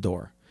walk through the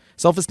door.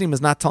 Self-esteem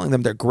is not telling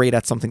them they're great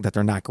at something that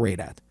they're not great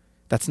at.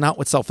 That's not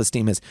what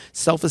self-esteem is.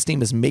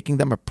 Self-esteem is making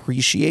them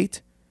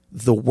appreciate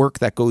the work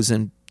that goes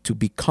into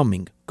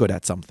becoming good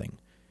at something.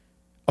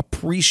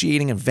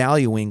 Appreciating and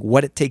valuing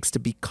what it takes to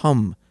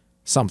become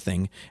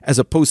something, as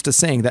opposed to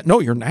saying that, no,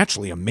 you're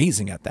naturally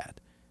amazing at that.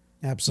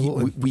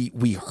 Absolutely.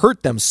 We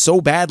hurt them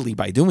so badly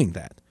by doing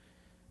that,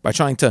 by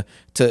trying to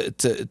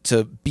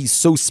be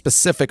so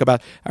specific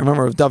about. I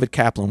remember David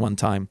Kaplan one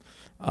time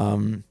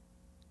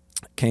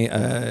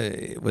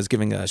was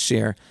giving a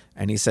share,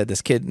 and he said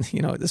this kid,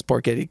 this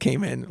poor kid, he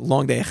came in,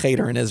 long day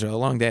cheder in Israel,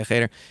 long day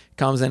cheder,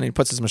 comes in and he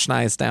puts his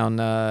mishnayos down,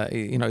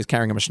 he's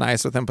carrying a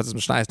mishnayos with him, puts his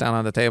mishnayos down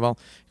on the table,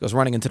 he goes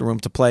running into the room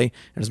to play,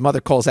 and his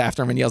mother calls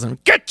after him and yells at him,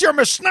 "Get your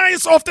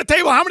mishnayos off the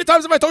table! How many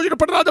times have I told you to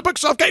put it on the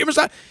bookshelf? Get your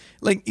mishnayos!"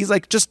 He's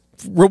like, just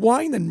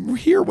rewind and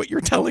hear what you're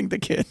telling the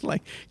kid.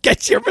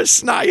 Get your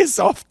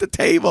mishnayos off the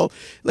table.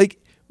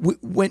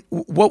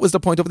 What was the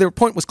point over there? The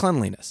point was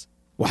cleanliness.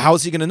 Well, how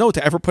is he going to know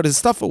to ever put his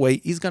stuff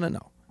away? He's going to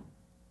know.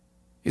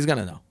 He's going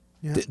to know.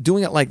 Yeah.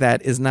 Doing it like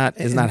that is not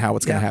how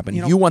it's going to happen.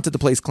 You wanted the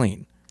place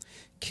clean.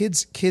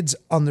 Kids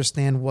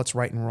understand what's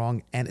right and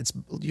wrong, and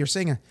you're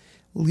saying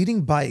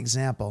leading by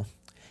example.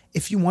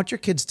 If you want your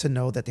kids to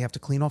know that they have to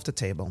clean off the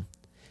table,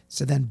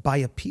 so then buy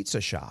a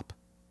pizza shop,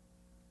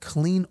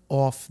 clean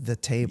off the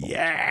table.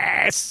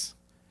 Yes.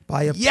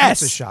 Buy a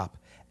pizza shop.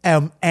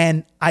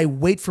 And I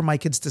wait for my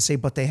kids to say,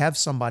 but they have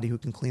somebody who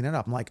can clean it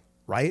up. I'm like,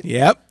 right?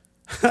 Yep.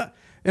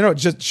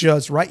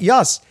 Just right.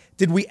 Yes.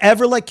 Did we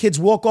ever let kids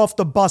walk off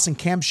the bus in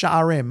Camp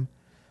Sha'arim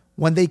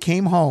when they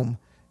came home?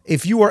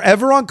 If you were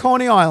ever on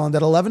Coney Island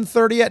at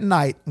 11:30 at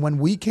night, when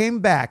we came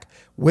back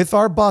with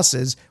our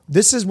buses,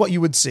 this is what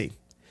you would see.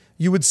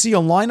 You would see a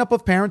lineup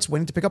of parents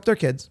waiting to pick up their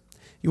kids.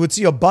 You would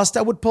see a bus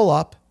that would pull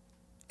up,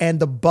 and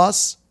the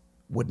bus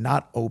would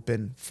not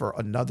open for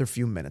another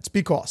few minutes,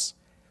 because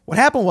what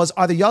happened was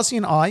either Yossi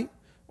and I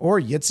or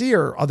Yitzi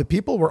or other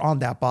people were on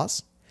that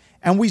bus.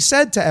 And we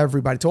said to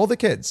everybody, to all the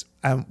kids,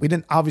 and we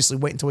didn't obviously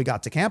wait until we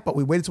got to camp, but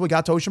we waited until we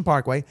got to Ocean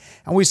Parkway.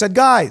 And we said,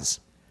 guys,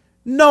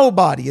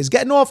 nobody is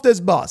getting off this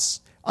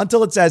bus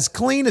until it's as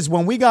clean as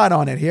when we got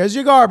on it. Here's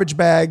your garbage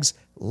bags.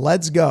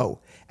 Let's go.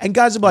 And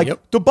guys would be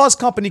like, The bus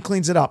company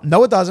cleans it up.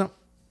 No, it doesn't.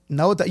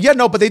 No,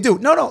 but they do.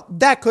 No,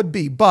 that could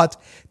be. But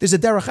there's a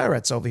derech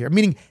eretz over here,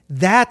 meaning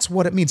that's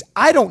what it means.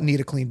 I don't need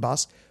a clean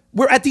bus.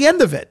 We're at the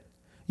end of it.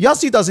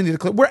 Yossi doesn't need to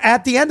clean. We're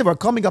at the end of our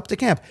coming up to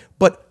camp.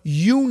 But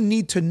you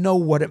need to know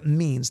what it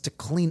means to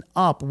clean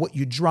up what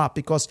you drop,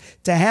 because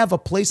to have a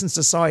place in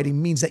society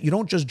means that you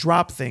don't just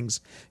drop things.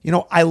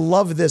 I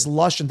love this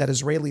lashon that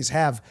Israelis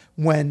have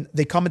when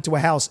they come into a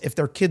house. If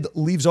their kid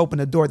leaves open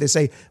a door, they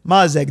say,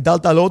 "Mazeg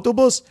dalta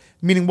l'autobus,"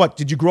 meaning what?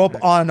 Did you grow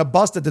up on a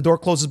bus that the door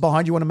closes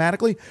behind you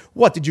automatically?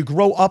 What? Did you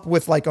grow up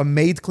with like a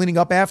maid cleaning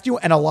up after you?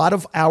 And a lot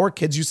of our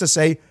kids used to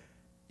say,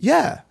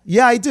 yeah,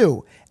 I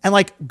do. And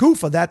like,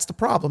 Goofa, that's the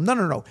problem.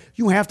 No.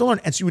 You have to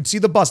learn. And so you would see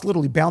the bus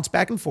literally bounce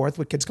back and forth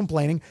with kids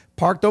complaining,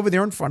 parked over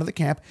there in front of the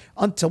camp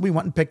until we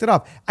went and picked it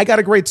up. I got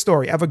a great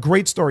story. I have a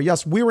great story.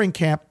 Yes, we were in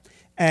camp,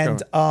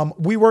 and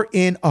we were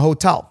in a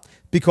hotel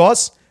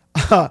because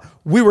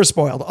we were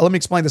spoiled. Let me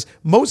explain this.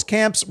 Most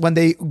camps, when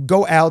they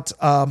go out,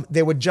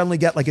 they would generally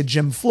get like a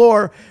gym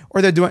floor,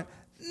 or they're doing...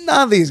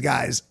 None of these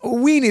guys.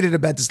 We needed a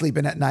bed to sleep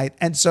in at night.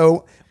 And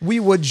so we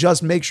would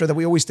just make sure that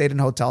we always stayed in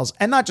hotels,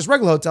 and not just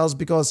regular hotels,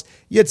 because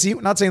Yitzi,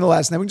 not saying the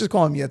last name, we can just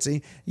call him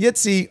Yitzi.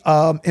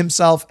 Yitzi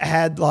himself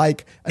had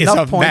like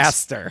enough points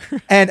master.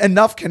 And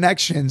enough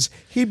connections.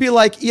 He'd be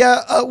like,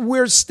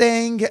 we're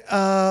staying,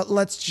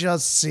 let's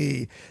just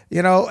see.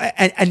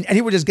 and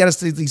he would just get us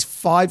to these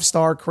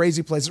 5-star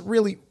crazy places.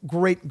 Really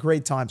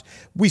great times.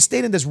 We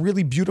stayed in this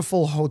really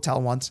beautiful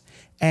hotel once,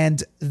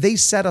 and they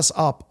set us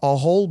up a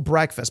whole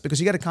breakfast because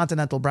you get a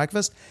continental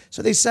breakfast.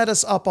 So they set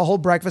us up a whole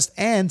breakfast,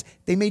 and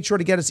they made sure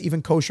to get us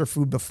even kosher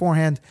food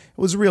beforehand.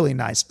 It was really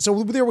nice.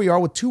 So there we are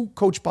with 2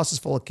 coach buses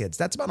full of kids.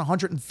 That's about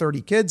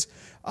 130 kids,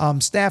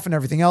 staff and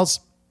everything else.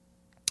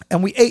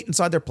 And we ate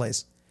inside their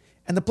place.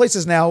 And the place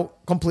is now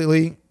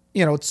completely,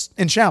 it's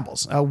in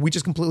shambles. We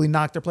just completely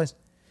knocked their place.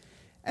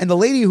 And the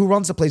lady who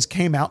runs the place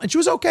came out, and she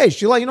was okay.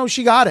 She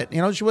she got it.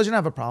 She wasn't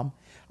have a problem.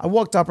 I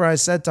walked up to her. I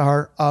said to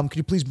her, could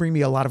you please bring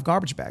me a lot of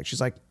garbage bags? She's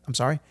like, I'm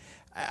sorry.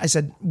 I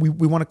said, we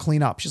want to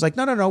clean up. She's like,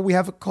 no. We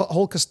have a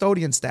whole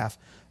custodian staff.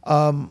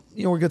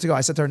 We're good to go.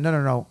 I said to her,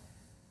 no.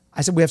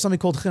 I said, we have something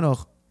called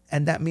chinuch,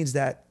 and that means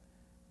that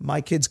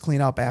my kids clean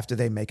up after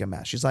they make a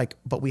mess. She's like,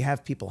 but we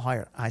have people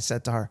hired. I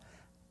said to her,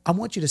 I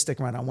want you to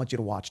stick around. I want you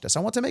to watch this. I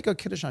want to make a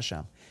Kiddush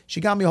Hashem.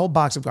 She got me a whole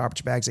box of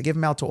garbage bags. I gave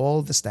them out to all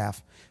of the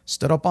staff,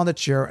 stood up on the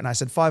chair, and I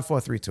said, 5, 4,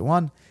 3, 2,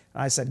 1. And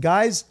I said,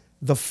 guys,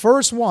 the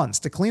first ones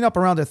to clean up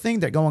around the thing,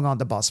 they're going on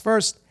the bus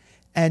first.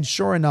 And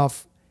sure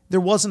enough,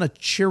 there wasn't a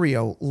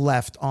Cheerio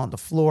left on the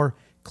floor,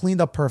 cleaned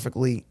up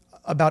perfectly,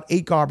 about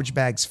 8 garbage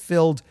bags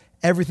filled,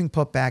 everything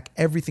put back,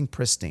 everything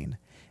pristine.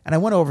 And I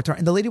went over to her,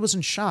 and the lady was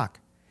in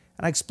shock.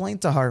 And I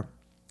explained to her,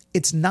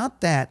 it's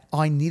not that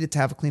I needed to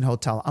have a clean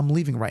hotel. I'm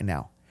leaving right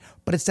now.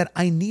 But it's that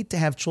I need to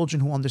have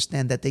children who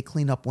understand that they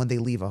clean up when they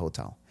leave a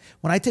hotel.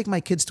 When I take my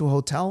kids to a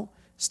hotel,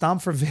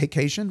 stop for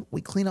vacation,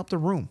 we clean up the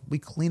room. We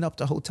clean up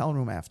the hotel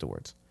room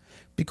afterwards.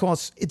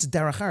 Because it's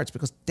derech eretz,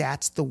 because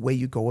that's the way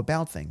you go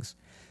about things.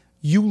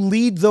 You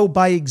lead, though,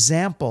 by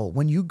example.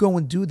 When you go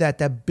and do that,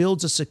 that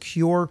builds a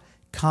secure,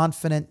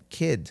 confident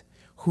kid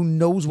who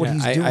knows what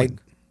he's doing.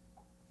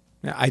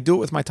 I do it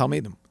with my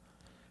Talmidim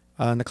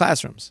in the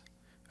classrooms.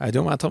 I do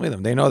it with my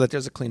Talmidim. They know that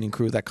there's a cleaning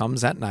crew that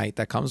comes at night,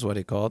 that comes, what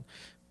he called.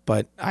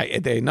 But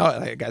they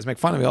know, guys make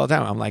fun of me all the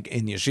time. I'm like,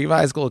 in Yeshiva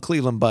High School of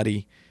Cleveland,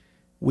 buddy,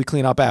 we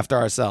clean up after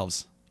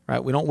ourselves,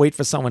 right? We don't wait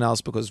for someone else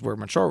because we're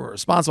mature, we're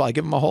responsible. I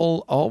give them a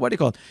whole what do you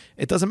call it?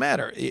 It doesn't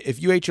matter.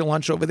 If you ate your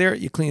lunch over there,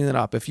 you clean it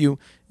up. If you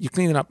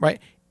clean it up,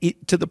 right?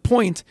 To the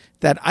point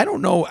that I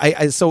don't know.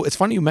 So it's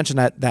funny you mentioned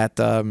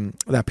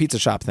that pizza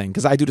shop thing,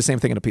 because I do the same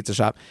thing in a pizza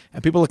shop,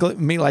 and people look at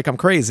me like I'm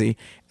crazy.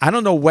 I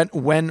don't know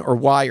when or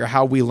why or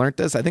how we learned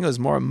this. I think it was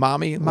more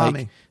mommy.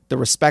 Like the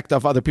respect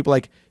of other people.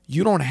 Like,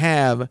 you don't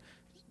have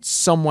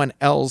someone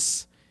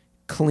else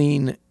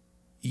clean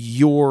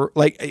your,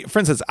 like, for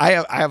instance,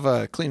 I have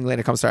a cleaning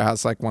lady that comes to our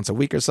house like once a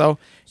week or so.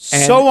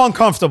 So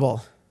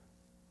uncomfortable.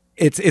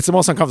 It's the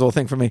most uncomfortable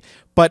thing for me.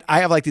 But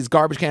I have like these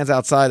garbage cans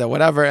outside or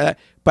whatever.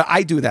 But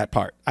I do that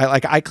part.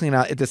 I clean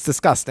out. It's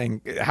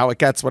disgusting how it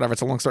gets. Whatever.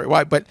 It's a long story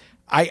why. But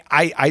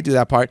I do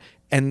that part.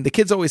 And the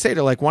kids always say,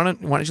 they're like, why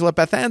don't you let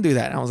Beth Ann do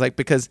that? And I was like,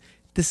 because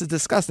this is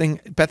disgusting.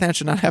 Beth Ann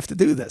should not have to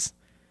do this.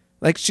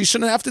 Like, she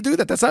shouldn't have to do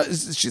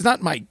that. She's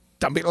not my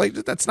dummy. Like,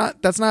 that's not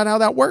how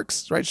that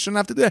works, right? She shouldn't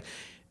have to do that.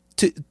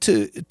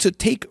 To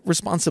take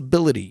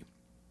responsibility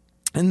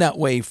in that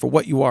way for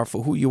what you are,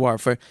 for who you are,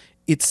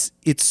 it's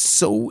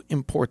so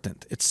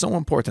important. It's so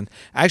important.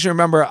 I actually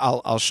remember,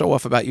 I'll show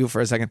off about you for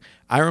a second.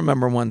 I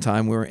remember one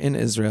time we were in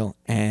Israel,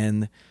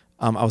 and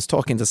I was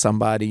talking to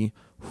somebody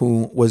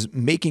who was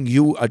making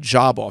you a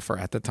job offer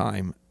at the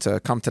time to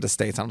come to the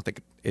States. I don't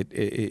think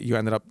you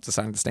ended up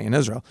deciding to stay in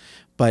Israel.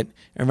 But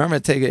I remember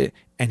take it,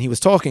 and he was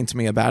talking to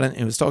me about it, and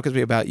he was talking to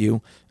me about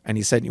you, and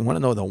he said, you want to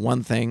know the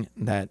one thing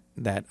that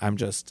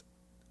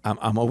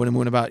I'm over the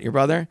moon about your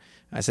brother?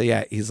 I said,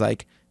 yeah. He's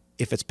like,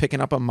 if it's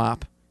picking up a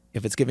mop,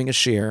 if it's giving a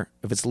shear,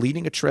 if it's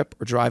leading a trip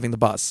or driving the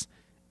bus,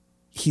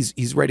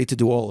 he's ready to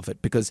do all of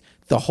it, because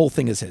the whole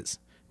thing is his.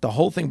 The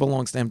whole thing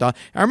belongs to him.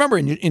 I remember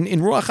in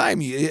Ruach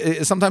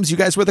Chaim, sometimes you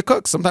guys were the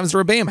cooks. Sometimes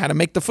the Rebbeim had to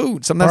make the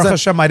food. Sometimes Baruch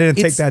Hashem, I didn't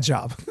take that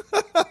job.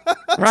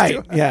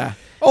 Right, yeah.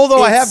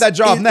 Although I have that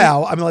job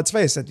now. I mean, let's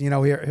face it,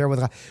 here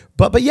with,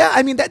 but yeah,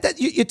 I mean,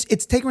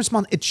 it's taking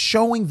responsibility. It's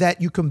showing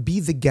that you can be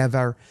the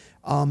gever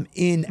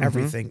in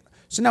everything.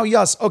 So now,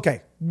 yes,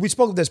 okay, we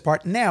spoke of this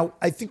part. Now,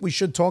 I think we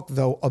should talk,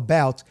 though,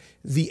 about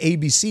the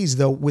ABCs,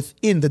 though,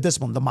 within the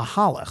discipline, the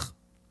mahalach.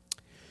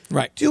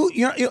 Right. Do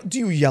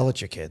you yell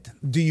at your kid?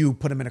 Do you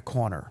put him in a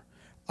corner?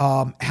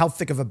 How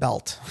thick of a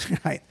belt?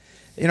 Right.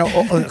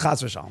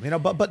 Chas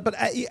v'shalom. But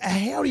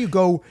how do you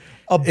go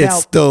about?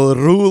 It's the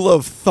rule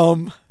of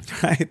thumb.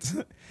 Right.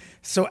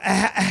 So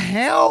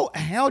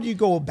how do you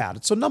go about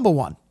it? So number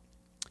one,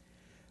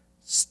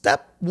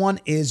 step one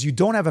is you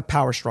don't have a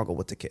power struggle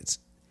with the kids.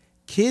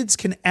 Kids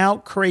can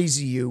out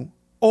crazy you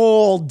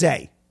all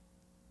day,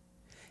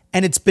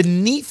 and it's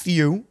beneath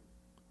you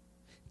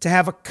to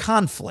have a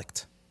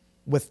conflict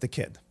with the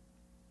kid.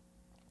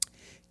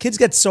 Kids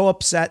get so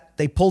upset,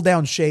 they pull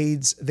down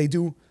shades, they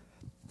do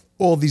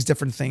all these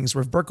different things.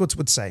 Rav Berkowitz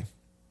would say,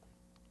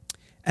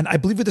 and I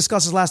believe we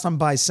discussed this last time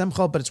by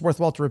Simcha, but it's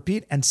worthwhile to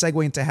repeat and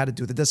segue into how to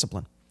do the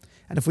discipline.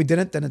 And if we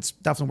didn't, then it's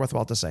definitely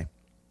worthwhile to say.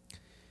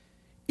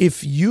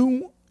 If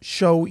you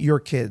show your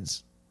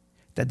kids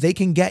that they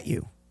can get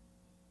you,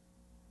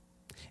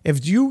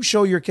 If you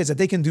show your kids that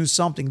they can do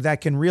something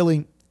that can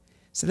really,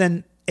 so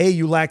then A,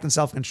 you lack in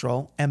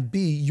self-control, and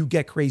B, you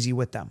get crazy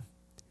with them.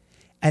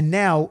 And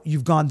now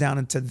you've gone down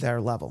into their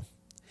level.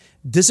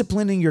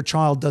 Disciplining your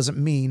child doesn't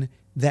mean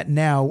that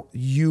now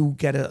you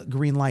get a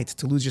green light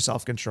to lose your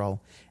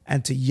self-control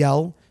and to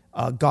yell,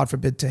 God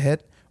forbid, to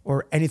hit,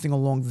 or anything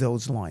along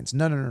those lines.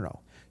 No.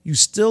 You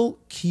still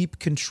keep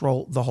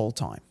control the whole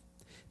time.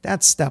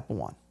 That's step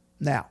one.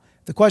 Now,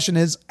 the question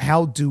is,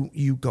 how do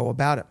you go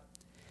about it?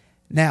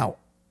 Now,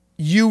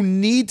 you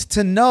need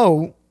to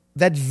know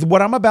that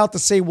what I'm about to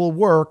say will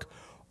work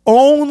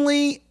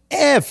only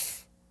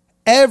if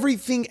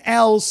everything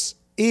else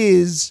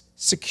is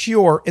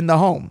secure in the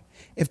home.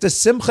 If the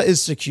simcha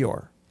is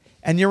secure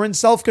and you're in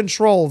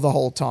self-control the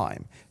whole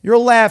time, you're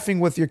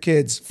laughing with your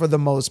kids for the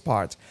most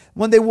part.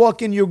 When they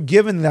walk in, you're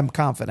giving them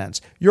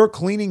confidence. You're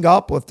cleaning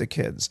up with the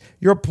kids.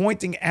 You're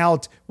pointing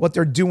out what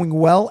they're doing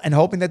well and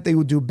hoping that they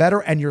will do better,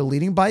 and you're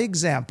leading by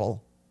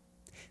example.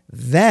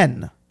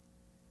 Then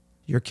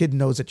your kid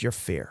knows that you're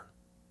fair.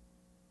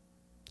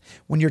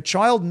 When your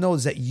child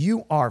knows that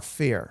you are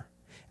fair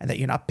and that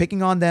you're not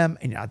picking on them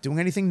and you're not doing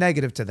anything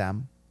negative to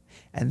them,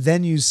 and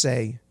then you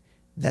say,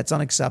 that's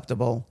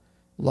unacceptable.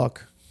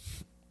 Look,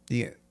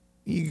 you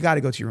got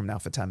to go to your room now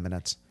for 10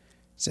 minutes.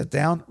 Sit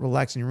down,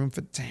 relax in your room for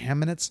 10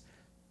 minutes.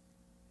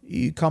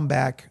 You come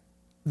back.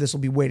 This will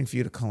be waiting for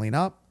you to clean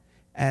up.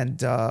 And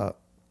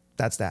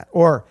that's that.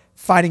 Or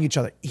fighting each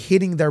other,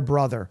 hitting their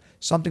brother,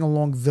 something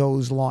along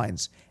those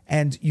lines.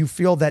 And you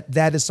feel that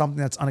that is something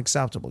that's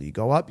unacceptable. You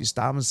go up, you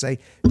stop and say,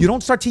 you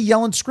don't start to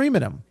yell and scream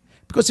at him.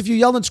 Because if you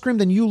yell and scream,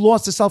 then you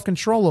lost the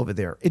self-control over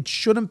there. It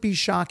shouldn't be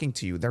shocking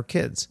to you. They're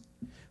kids.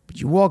 But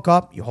you walk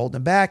up, you hold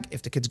them back.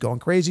 If the kid's going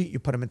crazy, you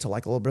put them into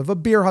like a little bit of a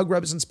beer hug,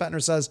 Rebbe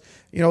Spetner says,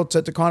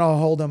 to kind of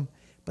hold them.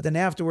 But then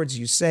afterwards,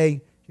 you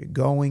say, you're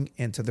going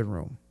into the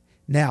room.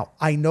 Now,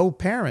 I know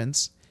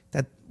parents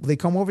that they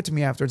come over to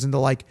me afterwards and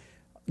they're like,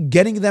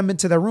 getting them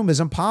into their room is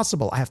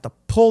impossible. I have to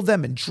pull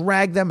them and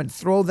drag them and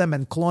throw them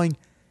and clawing.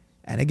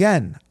 And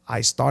again,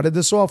 I started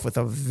this off with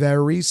a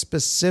very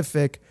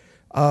specific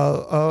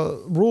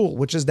rule,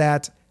 which is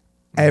that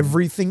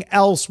everything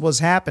else was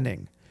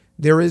happening.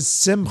 There is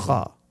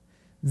simcha.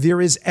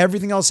 There is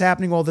everything else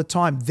happening all the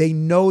time. They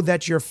know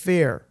that you're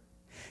fair.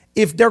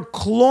 If they're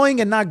clawing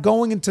and not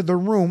going into the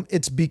room,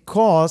 it's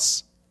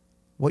because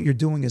what you're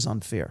doing is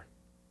unfair.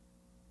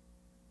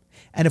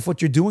 And if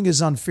what you're doing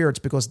is unfair, it's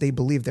because they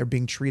believe they're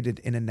being treated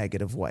in a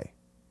negative way.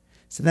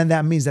 So then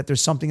that means that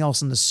there's something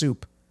else in the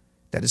soup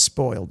that is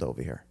spoiled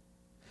over here.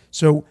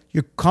 So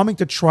you're coming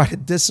to try to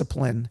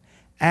discipline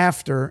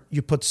after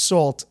you put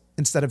salt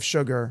instead of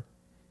sugar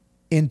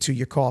into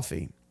your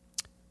coffee.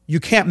 You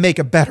can't make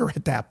it better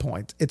at that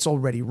point. It's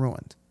already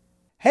ruined.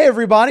 Hey,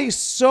 everybody.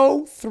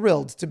 So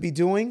thrilled to be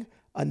doing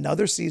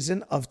another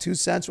season of 2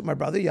 Cents with my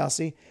brother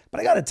Yossi.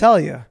 But I got to tell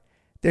you,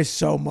 there's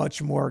so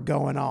much more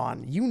going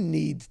on. You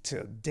need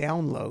to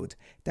download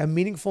that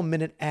Meaningful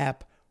Minute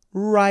app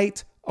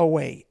right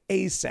away,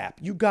 ASAP.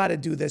 You got to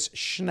do this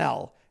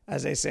schnell,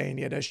 as they say in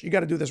Yiddish. You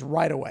got to do this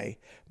right away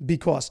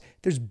because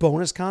there's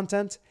bonus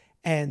content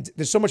and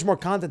there's so much more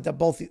content that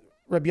both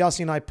Rabbi Yossi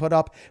and I put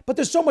up, but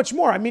there's so much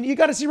more. I mean, you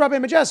got to see Rabbi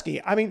Majeski.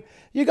 I mean,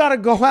 you got to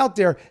go out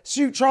there,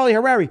 see Charlie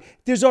Harari.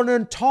 There's an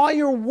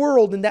entire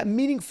world in that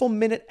Meaningful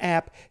Minute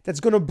app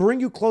that's going to bring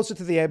you closer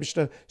to the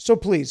Eibishter. So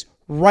please,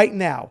 right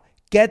now,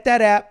 get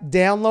that app,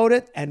 download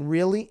it, and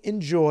really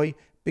enjoy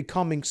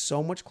becoming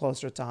so much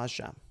closer to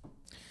Hashem.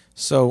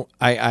 So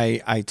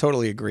I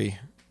totally agree.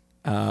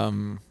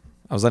 I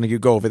was letting you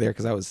go over there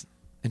because I was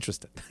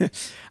interested.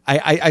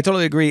 I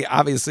totally agree.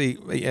 Obviously,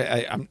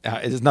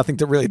 there's nothing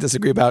to really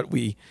disagree about.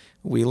 We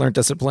learned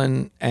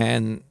discipline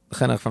and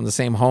chinuch from the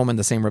same home and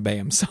the same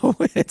rebbeim. So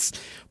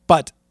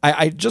but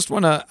I just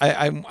want to,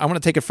 I want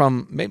to take it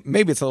from,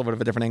 maybe it's a little bit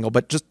of a different angle,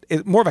 but just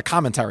more of a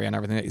commentary on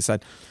everything that you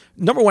said.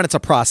 Number one, it's a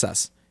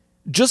process.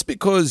 Just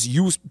because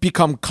you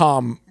become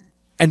calm,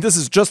 and this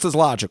is just as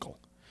logical.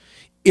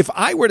 If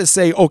I were to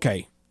say,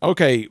 okay,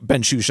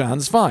 Ben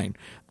Shushan's fine.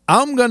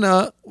 I'm going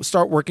to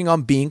start working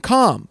on being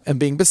calm and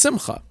being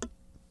besimcha.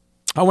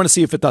 I want to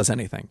see if it does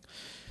anything.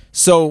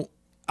 So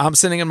I'm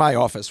sitting in my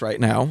office right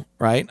now,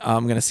 right?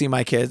 I'm going to see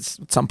my kids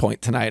at some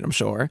point tonight, I'm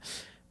sure.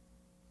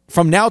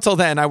 From now till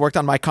then, I worked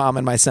on my calm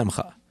and my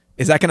simcha.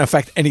 Is that going to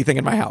affect anything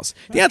in my house?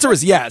 The answer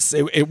is yes,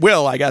 it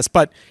will, I guess.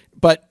 But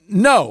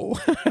no,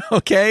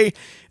 okay?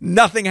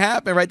 Nothing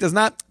happened, right?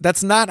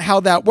 That's not how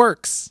that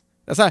works.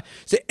 That's not,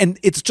 and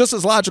it's just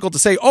as logical to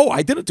say, oh,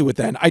 I didn't do it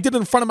then. I did it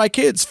in front of my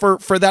kids for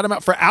that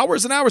amount, for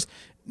hours and hours.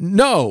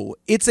 No,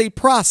 it's a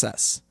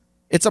process.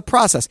 It's a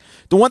process.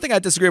 The one thing I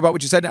disagree about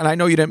what you said, and I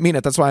know you didn't mean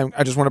it, that's why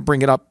I just want to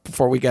bring it up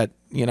before we get,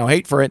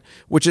 hate for it,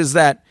 which is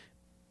that,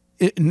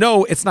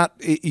 no, it's not,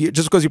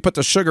 just because you put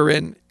the sugar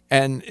in,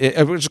 and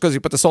just because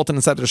you put the salt in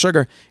instead of the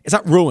sugar, it's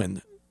not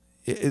ruined.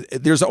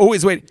 there's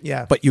always way.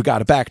 Yeah. But you got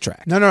to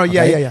backtrack. No,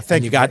 yeah.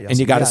 Thank you for that, And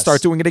you got to yes.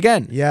 start doing it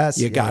again. Yes,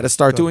 You yeah, got to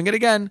start good. doing it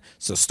again.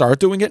 So start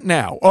doing it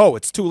now. Oh,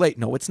 it's too late.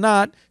 No, it's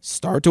not.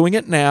 Start doing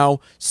it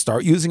now.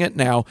 Start using it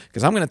now.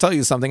 Because I'm going to tell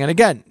you something. And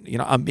again,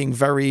 I'm being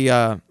very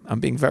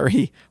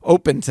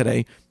open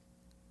today.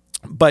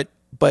 But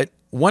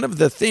one of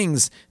the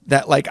things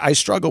that like I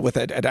struggle with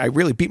it, and I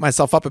really beat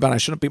myself up about, I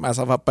shouldn't beat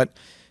myself up, but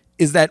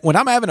is that when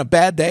I'm having a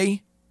bad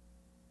day,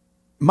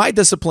 my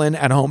discipline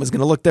at home is going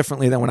to look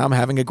differently than when I'm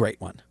having a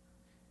great one.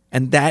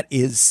 And that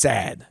is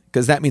sad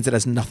because that means it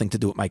has nothing to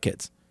do with my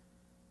kids.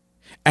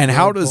 And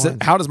how does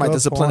my Good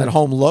discipline point. at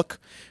home look?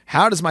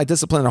 How does my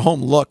discipline at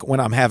home look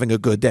when I'm having a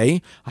good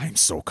day? I'm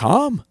so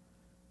calm.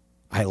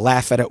 I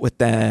laugh at it with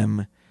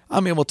them.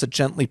 I'm able to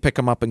gently pick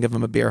him up and give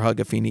him a bear hug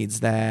if he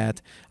needs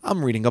that.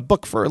 I'm reading a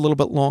book for a little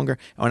bit longer.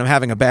 And when I'm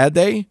having a bad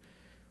day,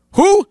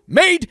 who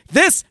made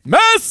this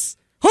mess?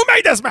 Who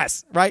made this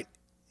mess? Right?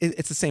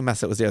 It's the same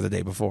mess that was there the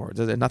day before.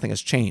 Nothing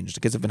has changed. The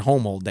kids have been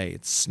home all day.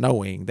 It's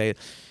snowing.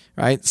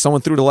 Right?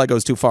 Someone threw the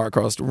Legos too far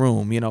across the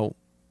room.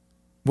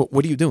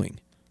 What are you doing?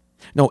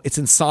 No, it's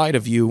inside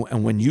of you,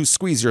 and when you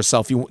squeeze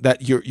yourself,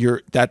 that's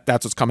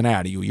what's coming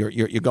out of you.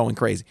 You're going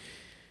crazy.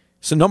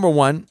 So number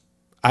one,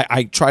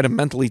 I try to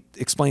mentally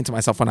explain to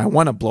myself when I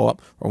want to blow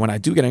up or when I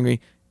do get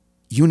angry,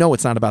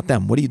 it's not about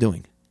them. What are you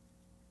doing?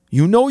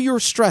 You're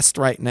stressed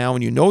right now,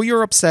 and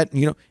you're upset,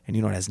 and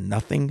it has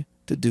nothing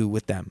to do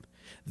with them.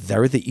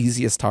 They're the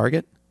easiest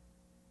target.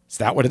 Is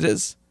that what it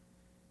is?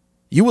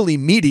 You will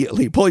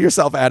immediately pull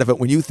yourself out of it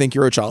when you think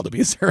you're a child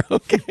abuser,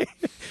 okay?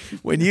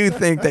 When you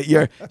think that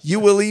you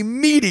will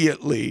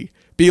immediately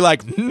be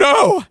like,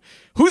 no,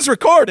 who's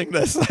recording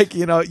this? Like,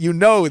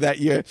 that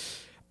you're,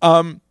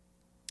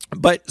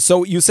 but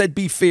so you said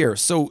be fair.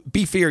 So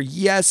be fair.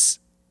 Yes,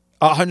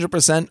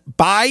 100%.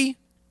 By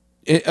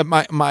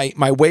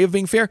my way of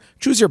being fair,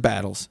 choose your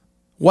battles.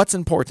 What's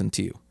important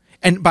to you?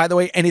 And by the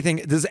way,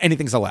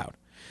 anything's allowed.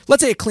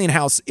 Let's say a clean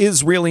house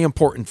is really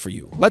important for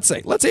you. Let's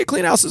say a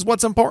clean house is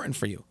what's important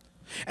for you.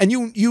 And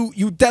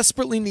you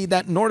desperately need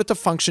that in order to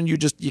function. You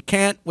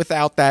can't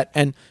without that.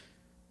 And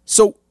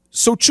so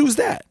choose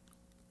that.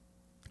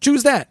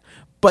 Choose that.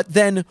 But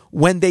then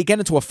when they get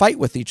into a fight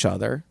with each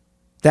other,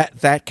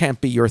 that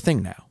can't be your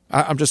thing now.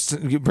 I'm just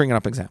bringing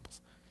up examples,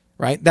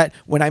 right? That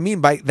when I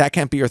mean by that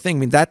can't be your thing, I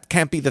mean that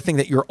can't be the thing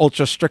that you're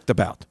ultra strict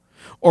about.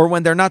 Or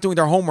when they're not doing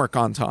their homework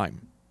on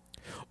time.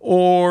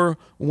 Or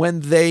when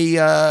they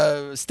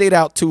stayed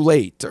out too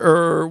late,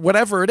 or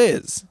whatever it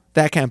is,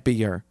 that can't be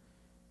your.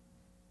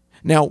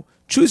 Now,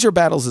 choose your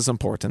battles is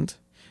important,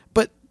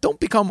 but don't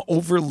become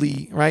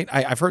overly, right?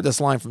 I've heard this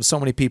line from so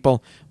many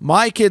people.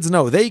 My kids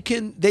know they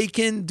can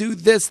do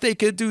this, they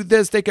could do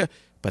this,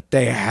 but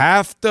they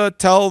have to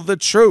tell the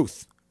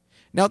truth.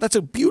 Now, that's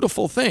a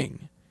beautiful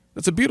thing.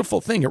 That's a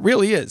beautiful thing. It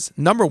really is.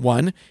 Number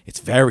one,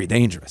 it's very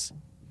dangerous.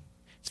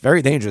 It's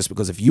very dangerous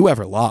because if you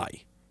ever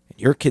lie and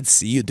your kids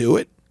see you do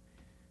it,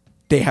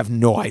 they have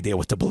no idea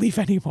what to believe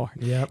anymore.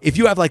 Yep. If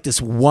you have like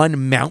this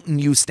one mountain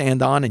you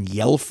stand on and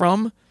yell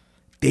from,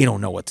 they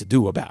don't know what to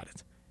do about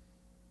it.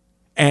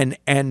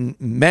 And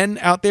men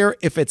out there,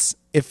 if it's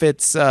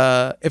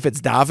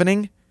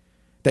davening,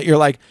 that you're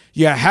like,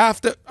 you have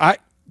to,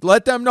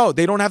 let them know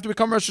they don't have to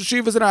become Rosh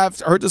Hashivas, and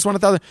I've heard this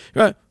 1,000,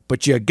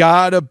 but you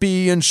gotta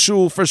be in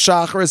shul for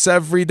Shacharis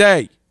every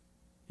day.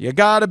 You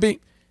gotta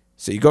be.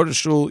 So you go to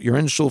shul, you're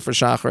in shul for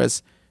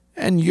Shacharis,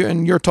 and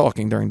you're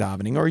talking during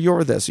davening, or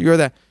you're this, or you're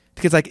that.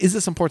 The kid's like, is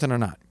this important or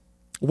not?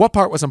 What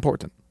part was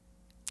important?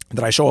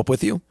 Did I show up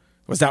with you?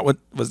 Was that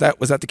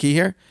the key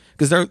here?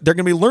 Because they're going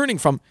to be learning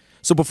from.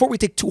 So before we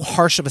take too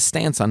harsh of a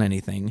stance on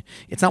anything,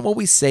 it's not what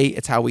we say,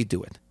 it's how we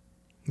do it.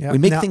 Yeah. We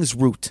make things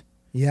root.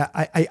 Yeah,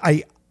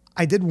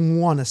 I did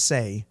want to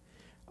say,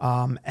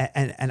 and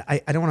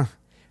I don't want to,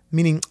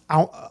 meaning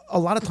a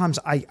lot of times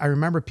I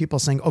remember people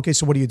saying, okay,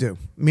 so what do you do?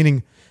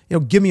 Meaning,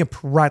 give me a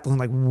practical,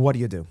 like, what do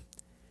you do?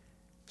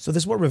 So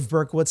this is what Rav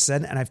Berkowitz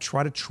said, and I've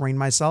tried to train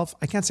myself.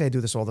 I can't say I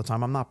do this all the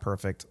time. I'm not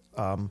perfect.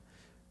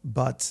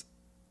 But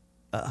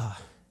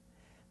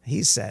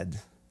he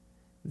said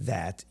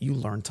that you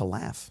learn to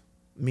laugh.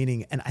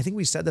 Meaning, and I think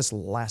we said this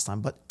last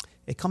time, but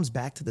it comes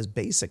back to this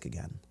basic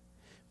again,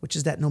 which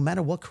is that no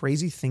matter what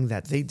crazy thing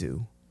that they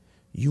do,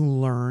 you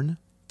learn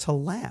to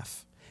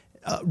laugh.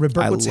 Rav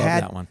Berkowitz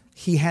that one.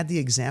 He had the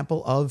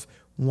example of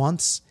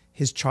once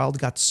his child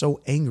got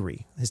so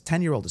angry, his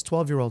 10-year-old, his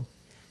 12-year-old,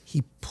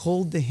 he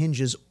pulled the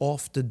hinges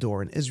off the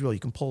door. In Israel, you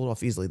can pull it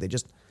off easily.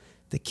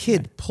 The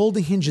kid pulled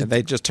the hinges. Yeah,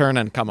 they just turn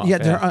and come off.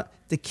 Yeah,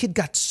 the kid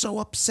got so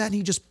upset,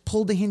 he just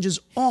pulled the hinges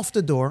off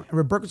the door. And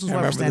Roberto's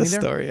wife was standing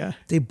there. Story, yeah.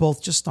 They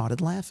both just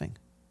started laughing.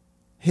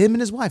 Him and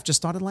his wife just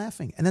started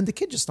laughing. And then the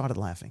kid just started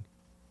laughing.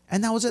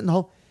 And that was it.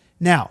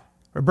 Now,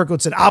 Roberto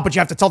said, but you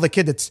have to tell the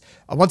kid it's,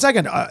 one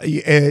second,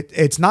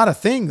 it's not a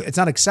thing. It's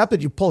not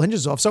accepted. You pull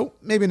hinges off. So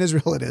maybe in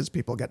Israel it is.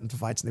 People get into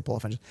fights and they pull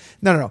off hinges.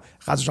 No.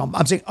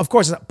 I'm saying, of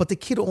course, but the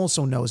kid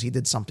also knows he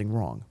did something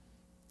wrong.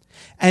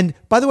 And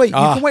by the way, you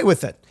can wait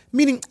with it.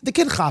 Meaning the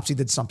kid chops he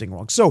did something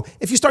wrong. So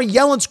if you start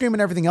yelling,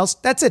 screaming, everything else,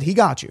 that's it. He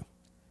got you.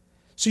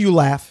 So you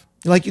laugh.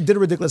 Like you did a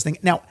ridiculous thing.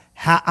 Now,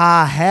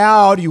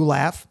 how do you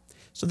laugh?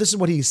 So this is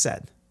what he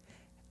said.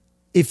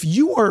 If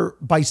you are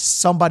by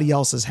somebody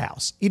else's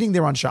house, eating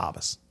there on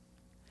Shabbos.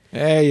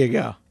 There you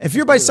go. If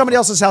you're by somebody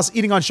else's house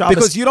eating on Shabbos.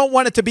 Because you don't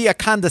want it to be a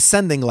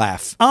condescending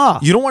laugh.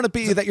 You don't want it to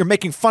be that you're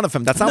making fun of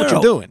him. That's not what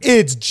you're doing.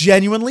 It's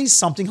genuinely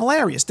something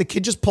hilarious. The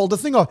kid just pulled the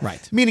thing off.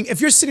 Right. Meaning,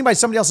 if you're sitting by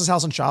somebody else's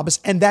house on Shabbos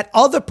and that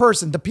other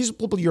person, the piece of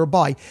people you're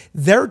by,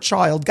 their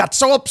child got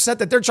so upset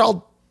that their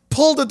child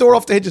pulled the door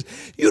off the hinges,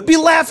 you'd be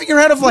laughing your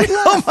head off like,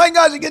 oh my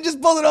gosh, you can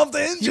just pull it off the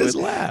hinges. You would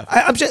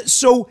laugh.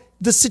 So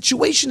the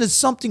situation is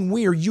something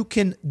where you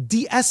can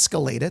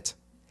de-escalate it,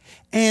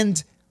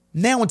 and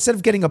now instead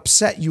of getting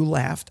upset, you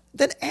laughed.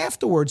 Then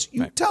afterwards,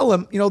 you tell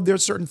him,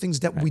 there's certain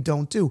things that we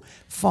don't do.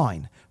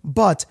 Fine.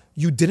 But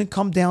you didn't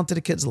come down to the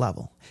kid's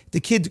level.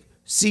 The kid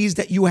sees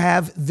that you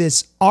have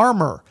this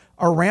armor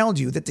around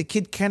you that the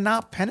kid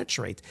cannot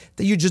penetrate,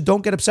 that you just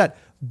don't get upset.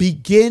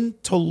 Begin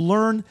to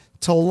learn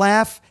to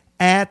laugh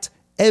at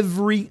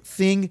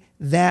everything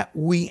that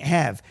we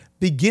have.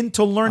 Begin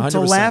to learn 100%. to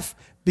laugh.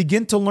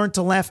 Begin to learn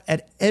to laugh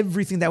at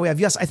everything that we have.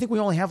 Yes, I think we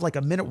only have like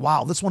a minute.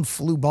 Wow, this one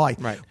flew by.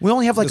 Right. We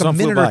only have like This a one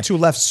flew minute or by. two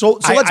left. So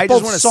I let's just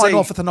both wanna sign say-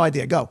 off with an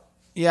idea. Go.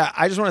 Yeah,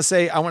 I want to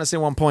say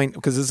one point,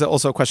 because this is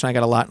also a question I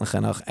get a lot in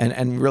chinuch,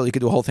 and really you could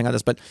do a whole thing on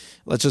this, but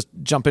let's just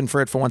jump in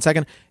for it for 1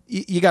 second.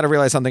 You got to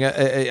realize something.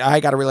 I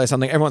got to realize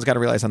something. Everyone's got to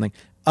realize something.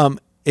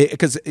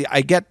 Because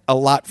I get a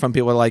lot from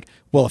people like,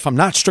 well, if I'm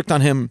not strict on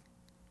him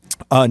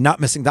not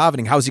missing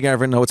davening, how's he going to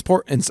ever know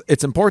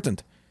it's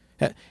important?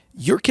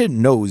 Your kid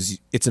knows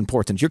it's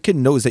important. Your kid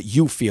knows that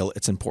you feel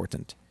it's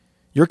important.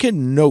 Your kid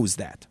knows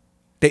that.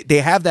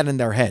 They have that in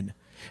their head.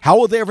 How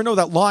will they ever know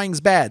that lying's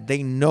bad?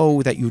 They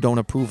know that you don't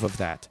approve of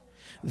that.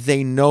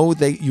 They know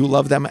that you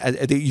love them.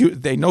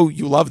 They know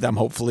you love them,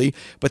 hopefully,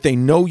 but they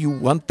know you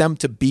want them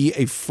to be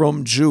a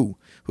frum Jew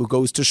who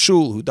goes to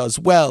shul, who does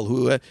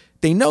well,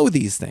 they know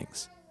these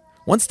things.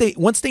 Once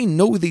they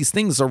know these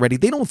things already,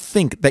 they don't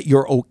think that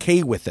you're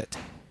okay with it.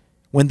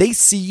 When they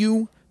see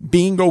you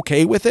being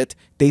okay with it,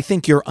 they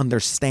think you're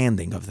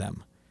understanding of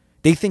them.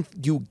 They think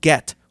you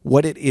get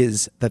what it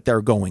is that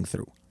they're going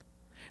through.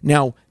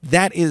 Now,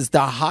 that is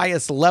the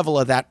highest level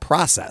of that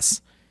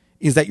process,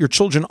 is that your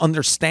children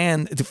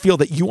understand, to feel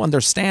that you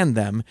understand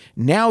them.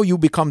 Now you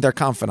become their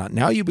confidant.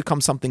 Now you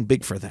become something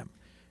big for them.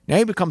 Now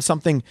you become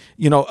something,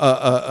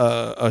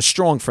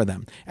 strong for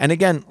them. And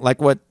again,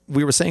 like what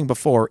we were saying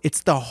before,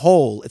 it's the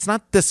whole. It's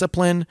not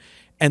discipline.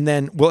 And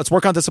then, well, let's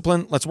work on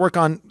discipline. Let's work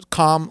on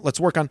calm.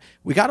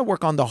 We got to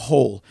work on the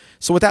whole.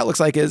 So what that looks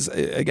like is,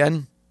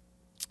 again,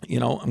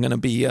 I'm going to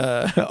be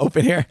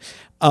open here.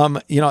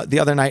 The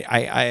other night,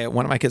 I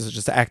one of my kids was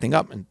just acting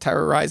up and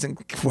terrorizing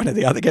one of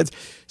the other kids.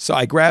 So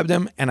I grabbed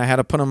him and I had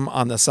to put him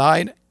on the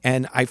side.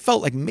 And I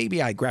felt like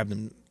maybe I grabbed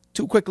him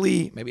too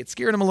quickly. Maybe it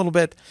scared him a little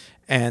bit.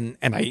 And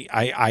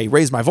I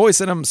raised my voice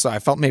at him. So I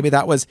felt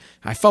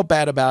I felt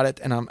bad about it.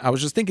 And I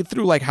was just thinking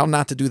through like how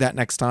not to do that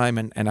next time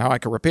and how I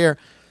could repair.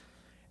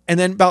 And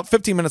then about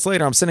 15 minutes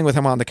later, I'm sitting with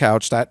him on the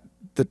couch, the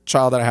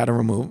child that I had to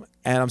remove.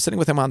 And I'm sitting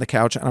with him on the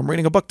couch and I'm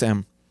reading a book to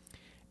him.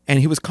 And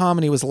he was calm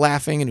and he was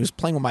laughing and he was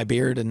playing with my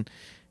beard. And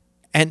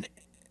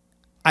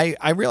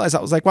I realized, I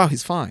was like, wow,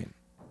 he's fine.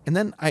 And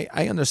then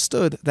I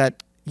understood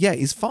that, yeah,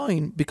 he's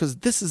fine because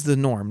this is the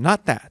norm,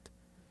 not that.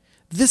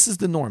 This is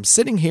the norm.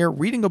 Sitting here,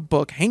 reading a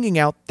book, hanging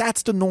out,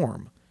 that's the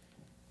norm.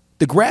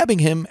 The grabbing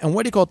him and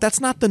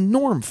that's not the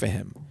norm for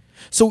him.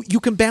 So you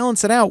can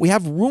balance it out. We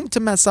have room to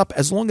mess up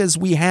as long as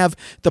we have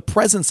the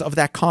presence of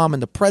that calm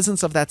and the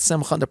presence of that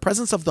simcha and the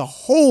presence of the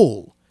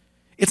whole.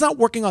 It's not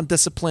working on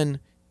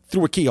discipline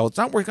through a keyhole. It's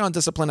not working on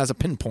discipline as a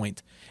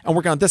pinpoint and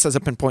working on this as a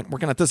pinpoint,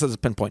 working on this as a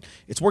pinpoint.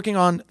 It's working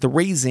on the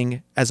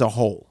raising as a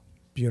whole.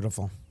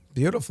 Beautiful.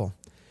 Beautiful.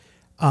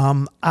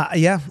 I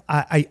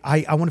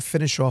want to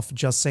finish off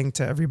just saying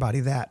to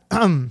everybody that,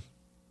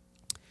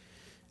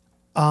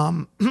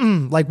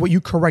 like what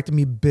you corrected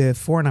me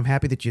before, and I'm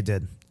happy that you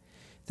did.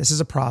 This is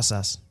a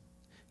process.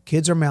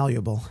 Kids are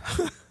malleable.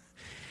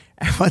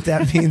 And what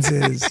that means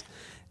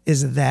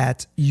is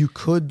that you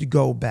could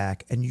go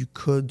back and you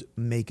could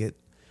make it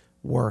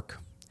work.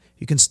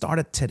 You can start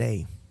it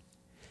today.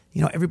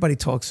 Everybody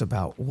talks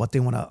about what they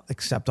want to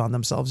accept on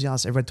themselves.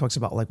 Yes, everybody talks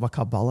about like what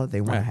Kabbalah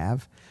they want to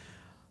have.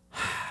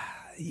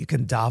 You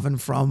can daven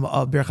from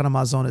Birkat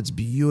Hamazon. It's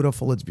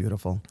beautiful. It's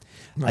beautiful.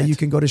 Right. You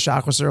can go to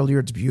Shachris earlier.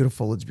 It's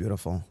beautiful. It's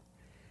beautiful.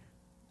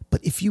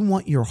 But if you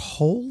want your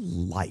whole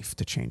life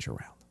to change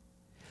around,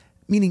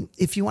 meaning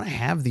if you want to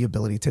have the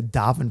ability to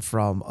daven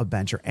from a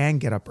bencher and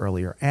get up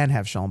earlier and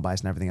have shalom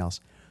bayis and everything else,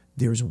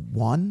 there's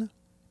one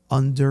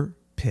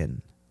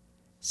underpin: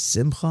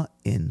 simcha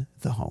in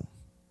the home.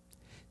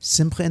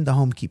 Simcha in the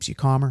home keeps you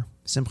calmer.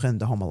 Simcha in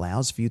the home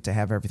allows for you to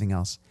have everything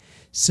else.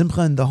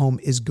 Simcha in the home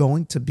is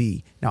going to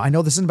be, now I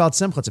know this isn't about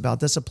simcha, it's about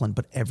discipline,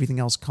 but everything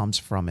else comes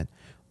from it.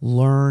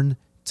 Learn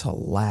to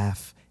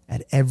laugh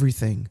at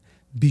everything.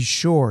 Be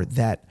sure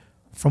that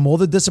from all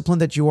the discipline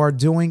that you are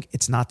doing,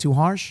 it's not too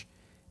harsh.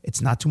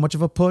 It's not too much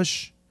of a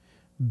push.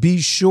 Be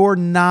sure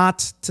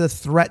not to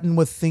threaten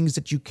with things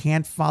that you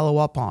can't follow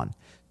up on.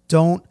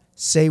 Don't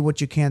say what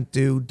you can't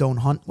do, don't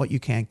hunt what you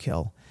can't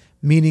kill.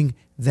 Meaning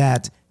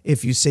that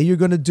if you say you're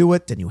going to do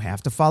it, then you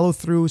have to follow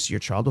through so your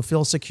child will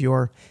feel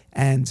secure,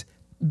 and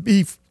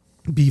be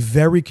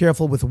very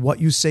careful with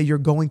what you say you're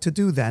going to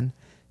do then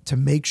to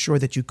make sure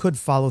that you could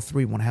follow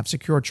through. You want to have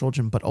secure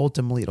children, but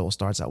ultimately it all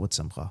starts out with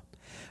simcha.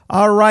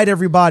 All right,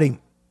 everybody.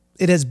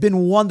 It has been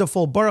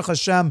wonderful. Baruch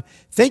Hashem.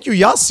 Thank you,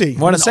 Yossi.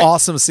 What an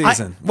awesome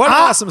season. What an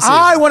awesome season.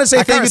 I want to say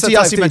I thank you to kinda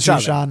Yossi said Ben each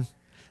other. Shushan.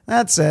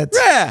 That's it.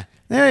 Yeah.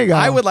 There you go.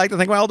 I would like to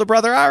thank my older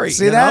brother Ari.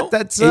 See you that? know?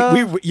 That's,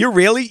 you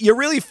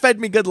really fed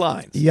me good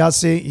lines.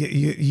 Yossi,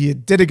 you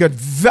did a good.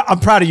 I'm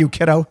proud of you,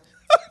 kiddo.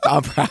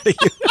 I'm proud of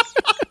you.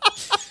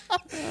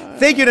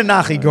 Thank you to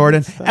Nachi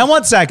Gordon. And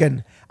 1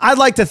 second, I'd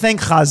like to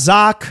thank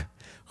Chazak,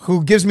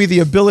 who gives me the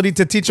ability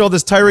to teach all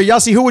this Torah.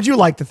 Yossi, who would you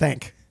like to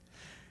thank?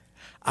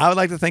 I would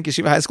like to thank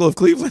Yeshiva High School of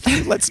Cleveland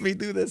who lets me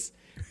do this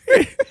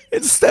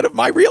instead of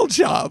my real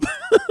job.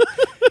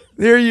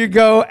 There you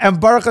go. And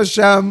Baruch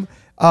Hashem,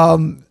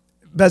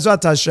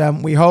 Bezrat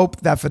Hashem, we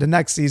hope that for the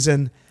next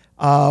season,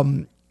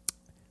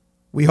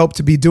 we hope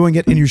to be doing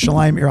it in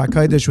Yerushalayim, Ir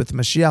HaKodesh, with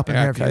Mashiach and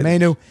Meir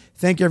Yameinu.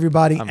 Thank you,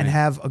 everybody, and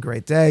have a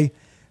great day.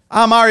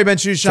 I'm Ari Ben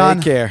Shushan.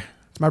 Take care.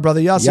 It's my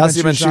brother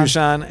Yossi Ben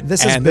Shushan.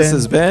 This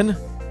has been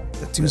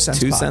the 2 Cents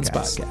Two Podcast. Cents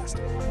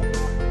Podcast.